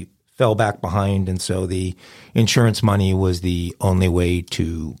they fell back behind, and so the insurance money was the only way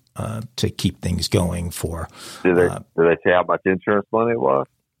to keep things going for. Do they say how much insurance money it was?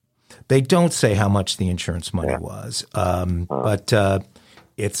 They don't say how much the insurance money was, but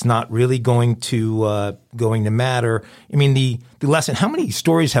it's not really going to matter. I mean, the lesson. How many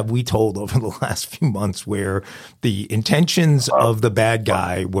stories have we told over the last few months where the intentions of the bad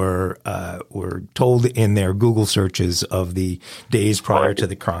guy were told in their Google searches of the days prior to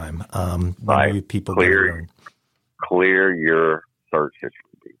the crime? People clear your search history,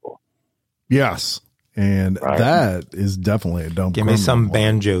 people. Yes. And that is definitely a dumb criminal. Give me some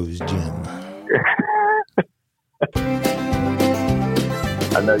banjos, Jim.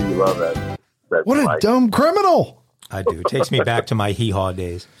 I know you love that. What a dumb criminal. I do. It takes me back to my hee-haw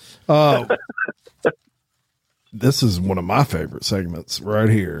days. This is one of my favorite segments right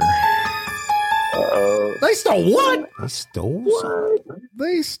here. They stole what? They stole something.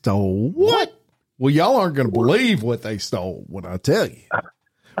 They stole what? Well, y'all aren't going to believe what they stole when I tell you.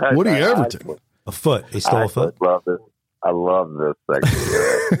 Woody Everton. A foot. They stole a foot. I love this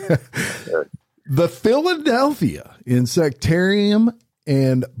section. The Philadelphia Insectarium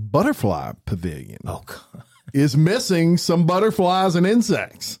and Butterfly Pavilion is missing some butterflies and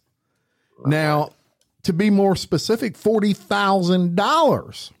insects. Now, to be more specific,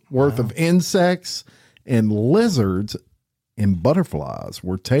 $40,000 worth of insects and lizards and butterflies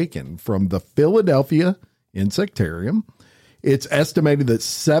were taken from the Philadelphia Insectarium. It's estimated that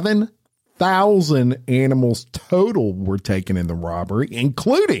 7,000 animals total were taken in the robbery,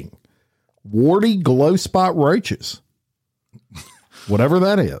 including warty glow spot roaches, whatever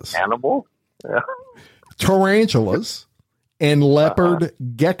that is. Animals? Yeah. Tarantulas and leopard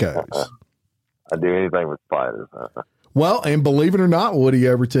geckos. I do anything with spiders. Well, and believe it or not, Woody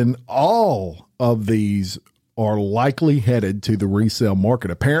Overton, all of these are likely headed to the resale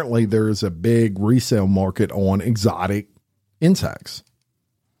market. Apparently, there is a big resale market on exotic insects.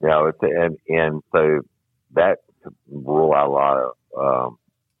 Yeah, and so that could rule out a lot of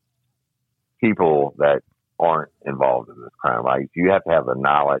people that aren't involved in this crime. Like, you have to have the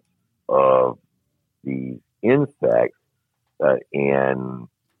knowledge of these insects, and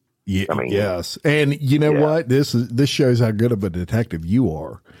yeah, I mean, yes. And you know what? This shows how good of a detective you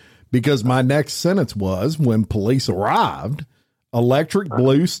are, because my next sentence was, when police arrived, electric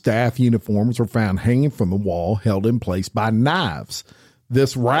blue staff uniforms were found hanging from the wall, held in place by knives.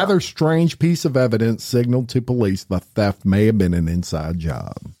 This rather strange piece of evidence signaled to police the theft may have been an inside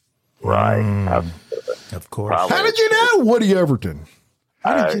job. Right. Of course. Probably. How did you know, Woody Overton?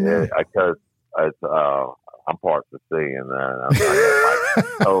 How did you know? Because I'm part Sicilian, and I'm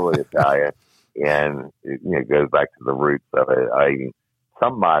totally Italian, and it goes back to the roots of it.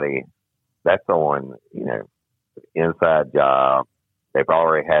 Somebody that's on, inside job. They've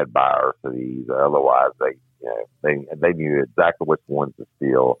already had buyers for these. Otherwise, they knew exactly which ones to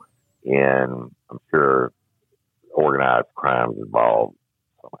steal, and I'm sure organized crimes involved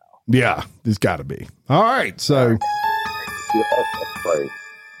somehow. Yeah, there's got to be. All right, so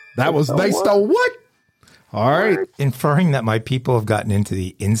that was they stole what? All right, inferring that my people have gotten into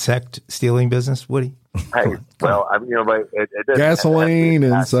the insect stealing business, Woody. Hey, well, I mean, it gasoline,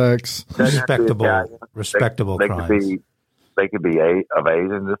 insects, respectable crimes. They could be of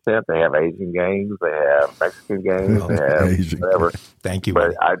Asian descent. They have Asian gangs. They have Mexican gangs. They have Asian. Whatever. Thank you.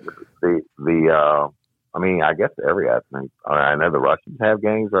 But I guess every ethnic. I know the Russians have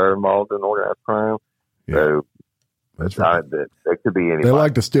gangs that are involved in organized crime. Yeah. So that's right. It could be anybody. They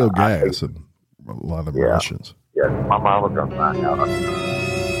like to steal gas, and a lot of Russians. Yeah, my mom was going to find out.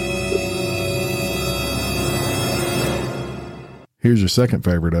 Here's your second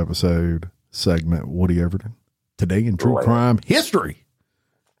favorite episode segment, Woody Overton. Today in True Crime History.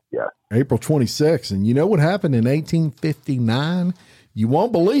 Yeah. April 26th. And you know what happened in 1859? You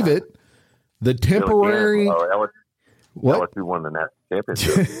won't believe it. The temporary... That was who won the national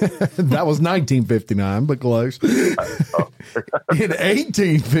championship. That was 1959, but close. In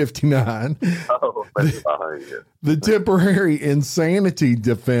 1859, the temporary insanity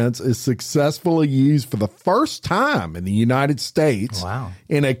defense is successfully used for the first time in the United States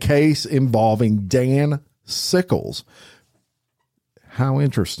in a case involving Dan Sickles. How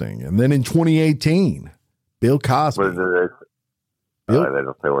interesting. And then in 2018, Bill Cosby. They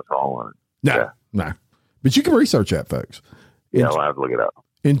don't say what's wrong with it. No. But you can research that, folks. I'll have to look it up.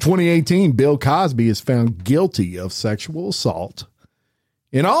 In 2018, Bill Cosby is found guilty of sexual assault.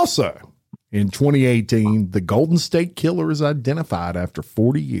 And also, in 2018, the Golden State Killer is identified after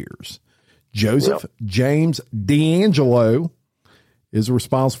 40 years. Joseph James D'Angelo is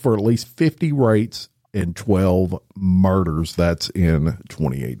responsible for at least 50 rapes and 12 murders. That's in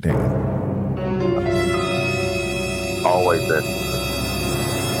 2018. Always been.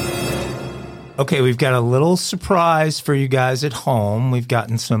 Okay, we've got a little surprise for you guys at home. We've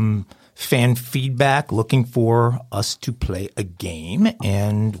gotten some fan feedback looking for us to play a game,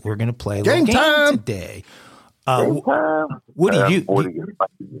 and we're going to play a game today. Woody,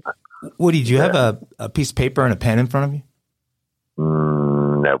 do you have a piece of paper and a pen in front of you?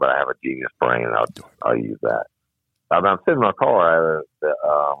 No, but I have a genius brain, and I'll use that. I'm sitting in my car. They're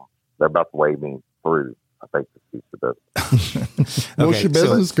about to wave me through. I think this piece of business. Okay, your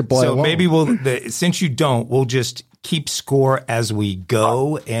business could play along. Maybe since you don't, we'll just keep score as we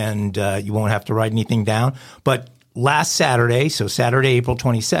go, and you won't have to write anything down. But last Saturday, so Saturday, April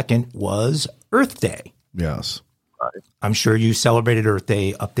 22nd, was Earth Day. Yes. Right. I'm sure you celebrated Earth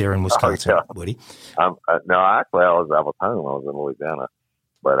Day up there in Wisconsin, Woody. No, actually, I was home. I was in Louisiana,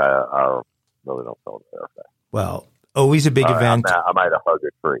 but I really don't celebrate Earth Day. Well, always a big event. I might have hugged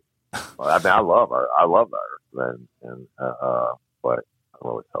a tree. I love her. I love her, but can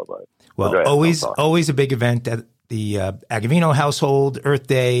really celebrate. Well, always a big event at the Agavino household, Earth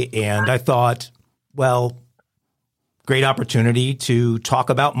Day, and I thought, well, great opportunity to talk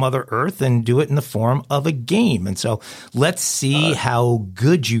about Mother Earth and do it in the form of a game. And so let's see how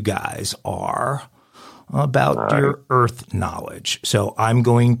good you guys are about your Earth knowledge. So I'm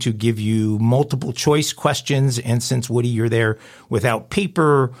going to give you multiple choice questions. And since, Woody, you're there without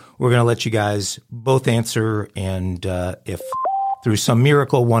paper, we're going to let you guys both answer. And if through some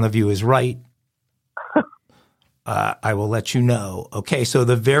miracle one of you is right, I will let you know. Okay, so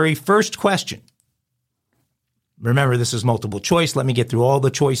the very first question. Remember, this is multiple choice. Let me get through all the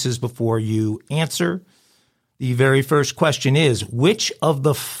choices before you answer. The very first question is, which of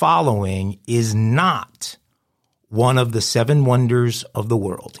the following is not one of the seven wonders of the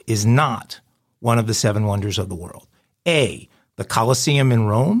world? Is not one of the seven wonders of the world. A, the Colosseum in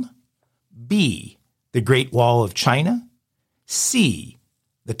Rome. B, the Great Wall of China. C,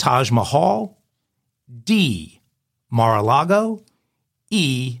 the Taj Mahal. D, Mar-a-Lago.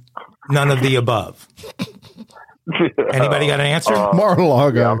 E, none of the above. Anybody got an answer?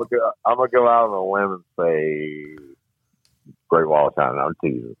 Mar-a-Lago. Yeah, I'm gonna go out on a limb and say Great Wall of China. I'm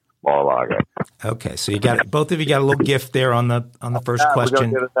teasing Mar-a-Lago. Okay, so you got both of you got a little gift there on the first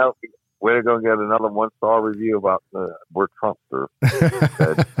question. We're gonna get another 1-star review about we're Trumpsters.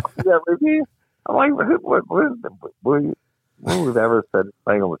 Yeah, review. I'm like, when we've ever said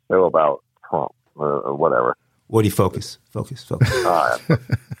anything on the show about Trump or whatever? Woody, focus.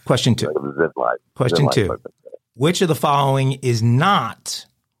 Question 2. Question 2. Which of the following is not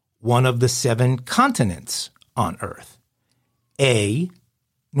one of the 7 continents on Earth? A,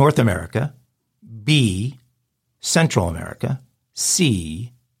 North America. B, Central America.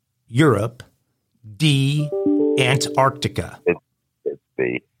 C, Europe. D, Antarctica. It's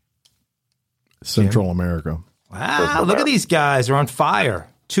B. Central America. Wow, look at these guys. They're on fire.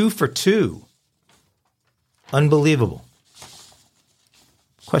 2 for 2. Unbelievable.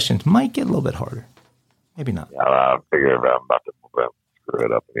 Questions might get a little bit harder. Maybe not. Yeah, I figure I'm about to screw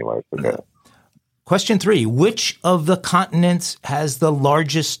it up anyway. Okay. Question 3. Which of the continents has the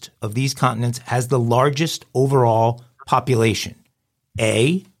largest overall population?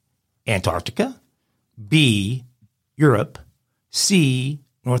 A, Antarctica. B, Europe. C,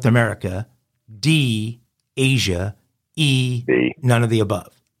 North America. D, Asia. E, B. None of the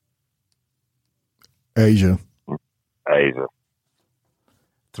above. Asia.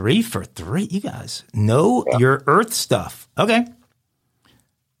 3 for 3. You guys know your Earth stuff. Okay.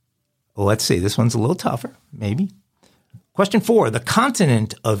 Well, let's see. This one's a little tougher, maybe. Question 4. The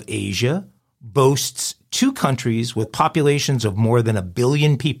continent of Asia boasts 2 countries with populations of more than 1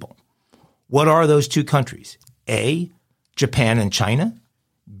 billion people. What are those 2 countries? A, Japan and China.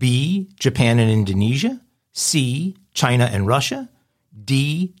 B, Japan and Indonesia. C, China and Russia.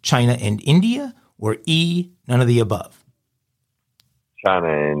 D, China and India. Or E, none of the above. China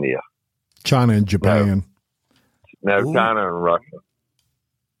and India. China and Japan. No, China and Russia.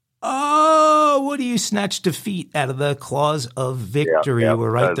 Oh, what do you snatch defeat out of the claws of victory? Yeah,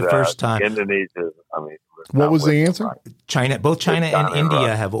 We're right the first time. Indonesia, what was the answer? Both China and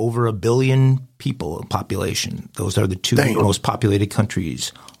India have over 1 billion people in population. Those are the 2 most populated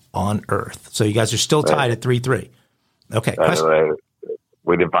countries on Earth. So you guys are still tied at 3-3. Okay.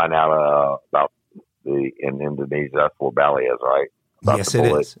 We didn't find out about in Indonesia. That's where Bali is, right? Yes, it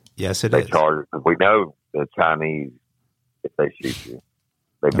is. Yes, it is. We know the Chinese, if they shoot you,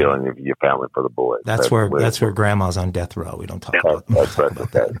 they bill your family for the bullet. That's where grandma's on death row. We don't talk about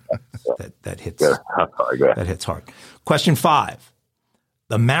that. That hits. That hits hard. Question 5.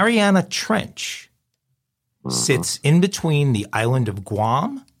 The Mariana Trench sits in between the island of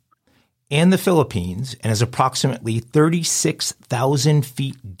Guam and the Philippines and is approximately 36,000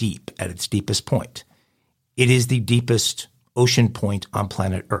 feet deep at its deepest point. It is the deepest ocean point on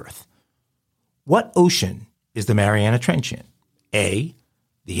planet Earth. What ocean is the Mariana Trench in? A,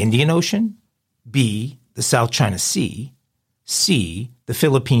 the Indian Ocean. B, the South China Sea. C, the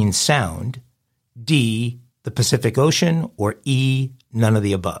Philippine Sound. D, the Pacific Ocean. Or E, none of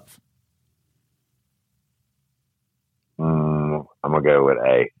the above. I'm going to go with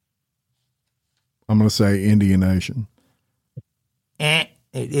A. I'm going to say Indian Ocean. It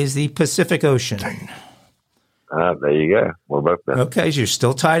is the Pacific Ocean. There you go. We're both there. Okay, so you're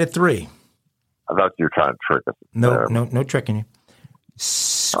still tied at 3. I thought you were trying to trick us. No tricking you.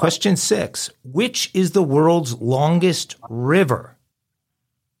 Question 6. Which is the world's longest river?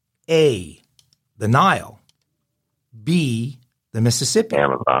 A, the Nile. B, the Mississippi.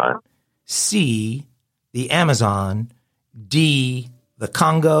 Amazon. C, the Amazon. D, the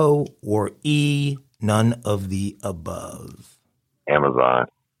Congo. Or E, none of the above. Amazon.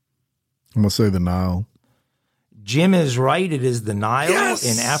 I'm going to say the Nile. Jim is right. It is the Nile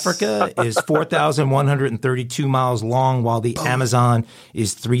in Africa. It is 4,132 miles long, while the Amazon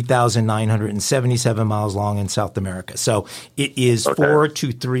is 3,977 miles long in South America. So it is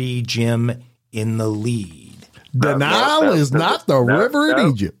 4-3, Jim in the lead. The Nile is not the river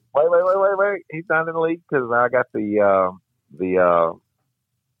in Egypt. Wait. He's not in the lead because I got the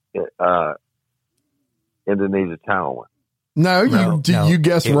Indonesia Channel one. No, you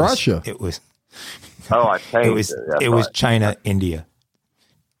guessed Russia. It was. Oh, I changed it. It was China, India.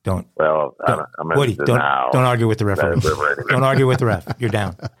 Woody, don't argue with the referee. Don't argue with the ref. You're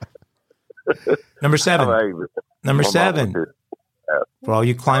down. Number seven. For all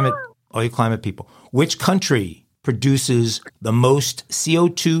you climate people. Which country produces the most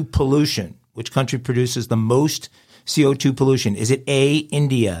CO2 pollution? Which country produces the most CO2 pollution? Is it A,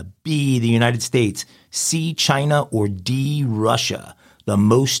 India, B, the United States, C, China, or D, Russia? The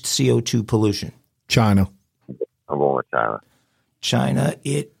most CO2 pollution. China. I'm going with China. China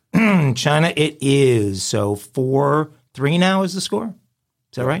it is. So 4-3 now is the score.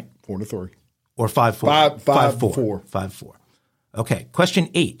 Is that right? 4-3. Or 5-4? 5-4. 5-4. Okay. Question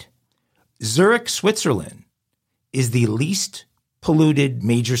 8. Zurich, Switzerland is the least polluted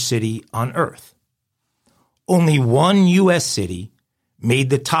major city on Earth. Only one U.S. city made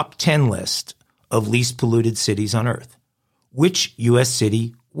the top 10 list of least polluted cities on Earth. Which U.S.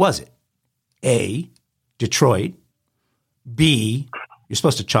 city was it? A, Detroit. B, you're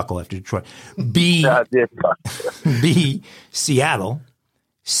supposed to chuckle after Detroit. B, Seattle.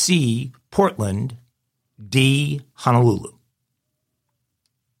 C, Portland. D, Honolulu.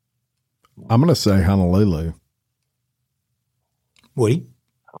 I'm going to say Honolulu. Woody?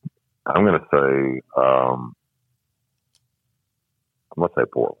 I'm going to say,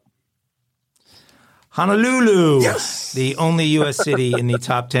 Portland. Honolulu, yes, the only U.S. city in the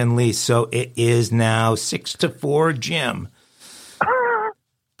top 10 least. So it is now 6-4, Jim.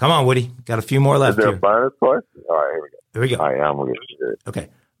 Come on, Woody. Got a few more left here. Is there a bonus question? All right, here we go. All right, I'm going to get it. Okay.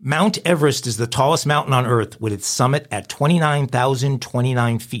 Mount Everest is the tallest mountain on Earth with its summit at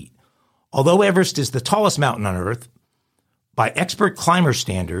 29,029 feet. Although Everest is the tallest mountain on Earth, by expert climber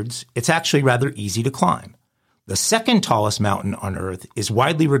standards, it's actually rather easy to climb. The second tallest mountain on Earth is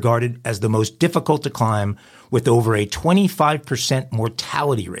widely regarded as the most difficult to climb, with over a 25%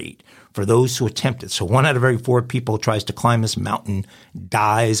 mortality rate for those who attempt it. So 1 out of every 4 people who tries to climb this mountain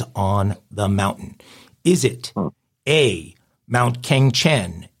dies on the mountain. Is it A, Mount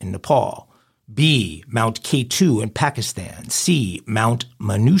Kangchen in Nepal, B, Mount K2 in Pakistan, C, Mount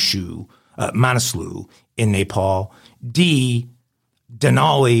Manaslu in Nepal, D,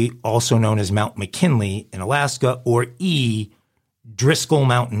 Denali, also known as Mount McKinley in Alaska, or E, Driscoll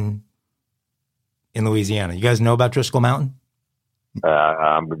Mountain in Louisiana? You guys know about Driscoll Mountain?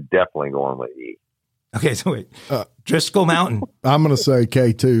 I'm definitely going with E. Okay, so wait. Driscoll Mountain. I'm going to say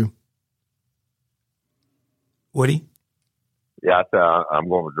K2. Woody? Yeah, I'm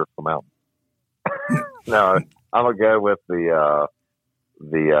going with Driscoll Mountain. No, I'm going to go with the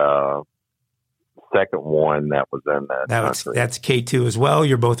second one that was in that country. That's K2 as well.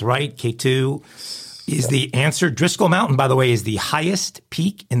 You're both right. K2 is the answer. Driscoll Mountain, by the way, is the highest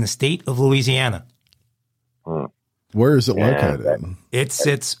peak in the state of Louisiana. Where is it located? It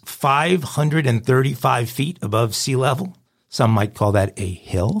sits 535 feet above sea level. Some might call that a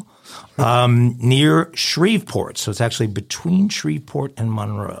hill. Near Shreveport. So it's actually between Shreveport and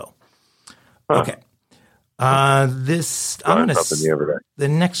Monroe. Okay. The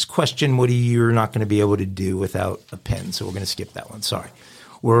next question, Woody, you're not going to be able to do without a pen, so we're going to skip that one. Sorry.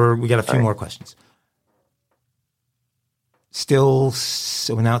 We got a few more questions. Still,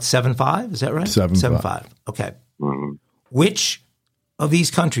 so now it's 7-5, is that right? 7-5. Okay. Mm-hmm. Which of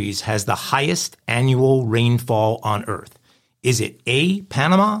these countries has the highest annual rainfall on Earth? Is it A,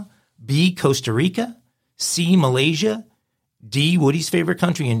 Panama, B, Costa Rica, C, Malaysia, D, Woody's favorite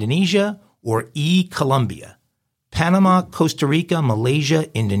country, Indonesia, or E, Colombia? Panama, Costa Rica, Malaysia,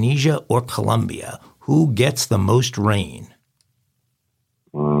 Indonesia, or Colombia? Who gets the most rain?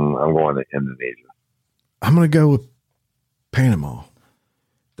 I'm going to Indonesia. I'm going to go with Panama.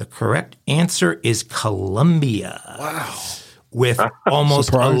 The correct answer is Colombia. Wow. With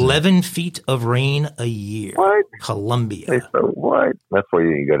almost 11 feet of rain a year. What? Colombia. What? That's where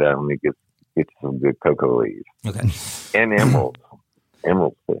you can go down and get some good cocoa leaves. Okay. And emeralds.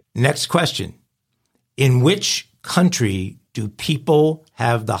 Emeralds. Next question. In which country do people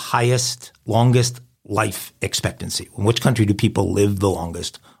have the longest life expectancy? In which country do people live the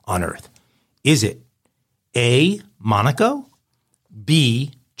longest on Earth? Is it A, Monaco,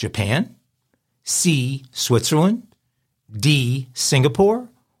 B, Japan, C, Switzerland, D, Singapore,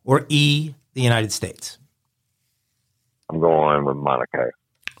 or E, the United States? I'm going with Monaco.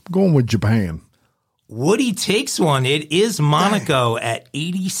 I'm going with Japan. Woody takes one. It is Monaco at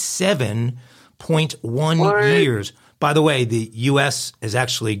 87.1 years. By the way, the U.S. has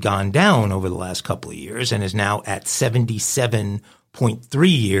actually gone down over the last couple of years and is now at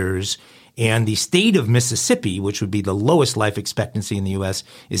 77.3 years. And the state of Mississippi, which would be the lowest life expectancy in the U.S.,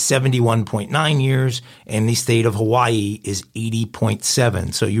 is 71.9 years. And the state of Hawaii is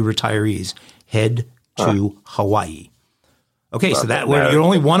 80.7. So you retirees, head to Hawaii. Okay, so that you're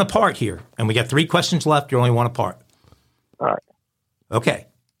only one apart here. And we got 3 questions left. You're only one apart. All right. Okay.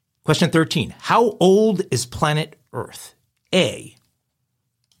 Question 13. How old is planet Earth? A,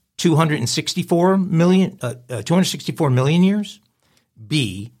 264 million years.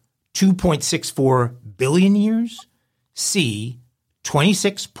 B, 2.64 billion years. C,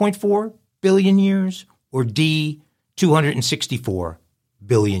 26.4 billion years. Or D, 264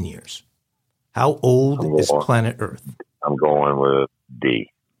 billion years. How old is planet Earth? I'm going with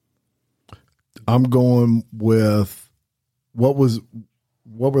D. I'm going with what were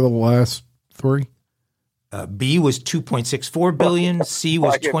the last 3? B was 2.64 billion. C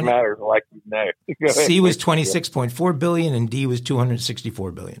was like 20. Matters, like you know. C was 26.4 billion, and D was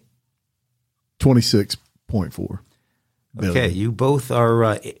 264 billion. 26.4 billion. Okay, you both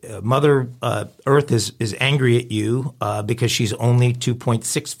are. Mother Earth is angry at you because she's only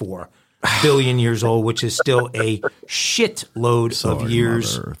 2.64 billion years old, which is still a shitload of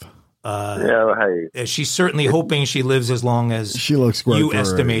years. Mother Earth. Hey. She's certainly hoping she lives as long as she looks great you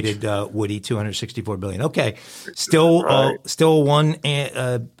estimated, Woody, 264 billion. Okay, still one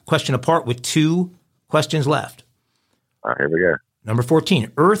question apart with 2 questions left. All right, here we go. Number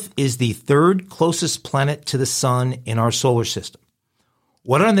 14. Earth is the 3rd closest planet to the sun in our solar system.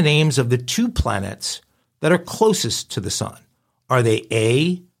 What are the names of the 2 planets that are closest to the sun? Are they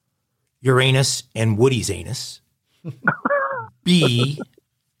A, Uranus and Woody's anus? B,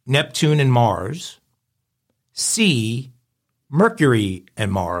 Neptune and Mars, C, Mercury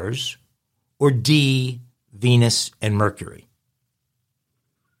and Mars, or D, Venus and Mercury?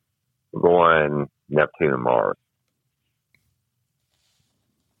 We're going Neptune and Mars.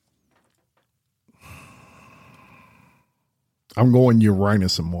 I'm going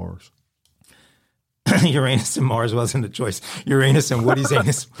Uranus and Mars. Uranus and Mars wasn't a choice. Uranus and Woody's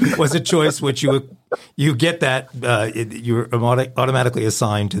anus was a choice, which you get that you're automatically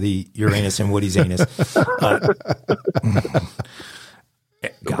assigned to the Uranus and Woody's anus.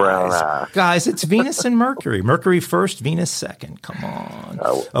 Guys, it's Venus and Mercury. Mercury first, Venus second. Come on.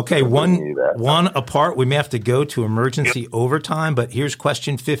 Okay, one apart. We may have to go to emergency overtime, but here's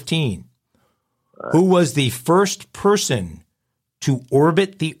question 15. Who was the first person to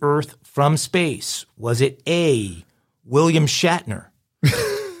orbit the Earth from space? Was it A, William Shatner,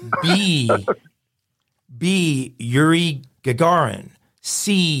 B, Yuri Gagarin,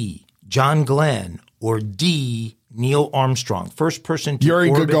 C, John Glenn, or D, Neil Armstrong? First person to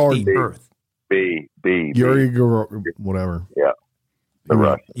orbit the Earth. B. Yuri Gagarin, whatever. Yeah.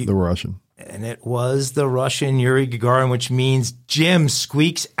 The Russian. And it was the Russian Yuri Gagarin, which means Jim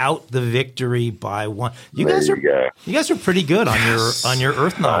squeaks out the victory by 1. You guys are pretty good on your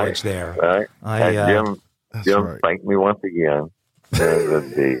Earth knowledge there. Right. Jim thanked me once again.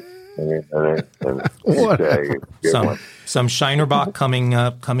 Some Shinerbach coming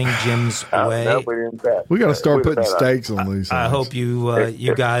Jim's way. No, we didn't bet. We got to start putting stakes on these. I hope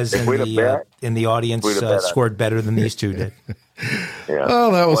you guys in the audience scored better than these 2 did. Yeah.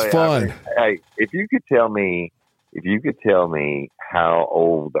 Oh, that was fun. I mean, hey, if you could tell me how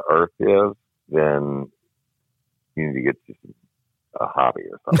old the Earth is, then you need to get a hobby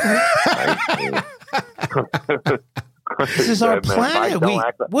or something. Right? This is our planet.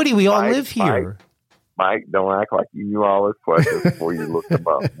 We all live here. Mike, don't act like you knew all those questions before you looked them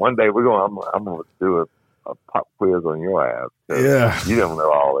up. One day I'm going to do a pop quiz on your ass. Yeah, you don't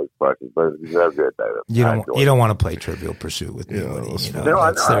know all these questions, but that's good, David. You don't want to play Trivial Pursuit with me.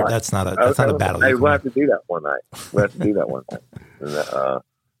 That's not a battle. Hey, we'll have to do that one night. And,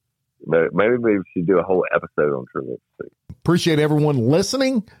 maybe we should do a whole episode on Trivial Pursuit. Appreciate everyone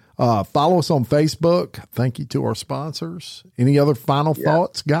listening. Follow us on Facebook. Thank you to our sponsors. Any other final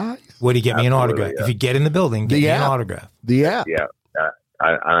thoughts, guys? Woody, get me an autograph. Yeah. If you get in the building, get me an autograph. The app. Yeah.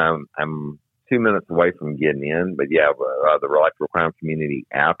 I'm 2 minutes away from getting in, but the Real Life Real Crime Community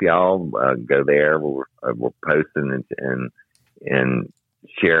app, y'all, go there. We're posting and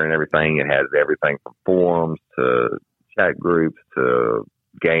sharing everything. It has everything from forums to chat groups to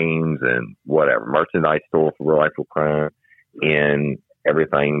games and whatever. Merchandise store for Real Life Real Crime, and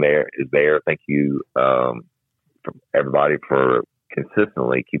everything there is there. Thank you everybody for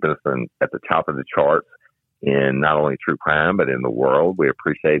consistently keeping us at the top of the charts in not only true crime, but in the world. We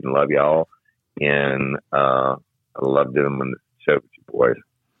appreciate and love y'all. And I love doing the show with you boys.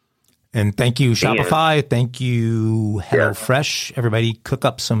 And thank you, Shopify. Thank you, HelloFresh. Everybody cook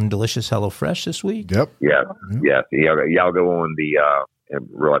up some delicious HelloFresh this week. Yep. Yeah. Y'all go on the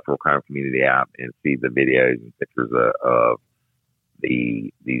Real Life Real Crime Community app and see the videos and pictures of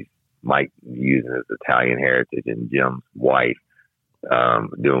these Mike using his Italian heritage and Jim's wife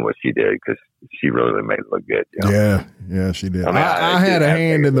doing what she did, because she really made it look good. You know? Yeah, she did. I had a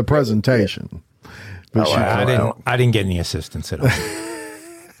hand in the presentation. But I didn't get any assistance at all.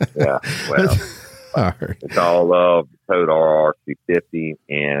 Yeah, well, all right. It's all love. Code RLRC 50,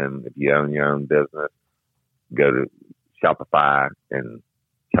 and if you own your own business, go to Shopify and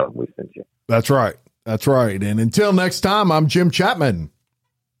tell them we sent you. That's right. And until next time, I'm Jim Chapman.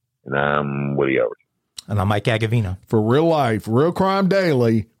 And I'm Woody Overton. And I'm Mike Agavino. For Real Life, Real Crime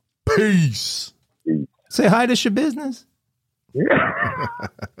Daily, peace. Say hi to your business. Yeah.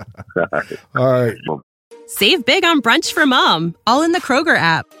 All right. Save big on brunch for mom, all in the Kroger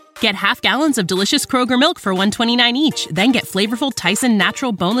app. Get half gallons of delicious Kroger milk for $1.29 each. Then get flavorful Tyson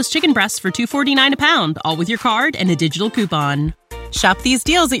natural boneless chicken breasts for $2.49 a pound, all with your card and a digital coupon. Shop these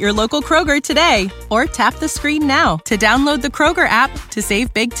deals at your local Kroger today, or tap the screen now to download the Kroger app to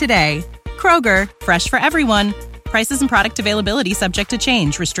save big today. Kroger, fresh for everyone. Prices and product availability subject to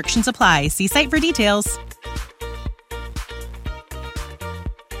change. Restrictions apply. See site for details.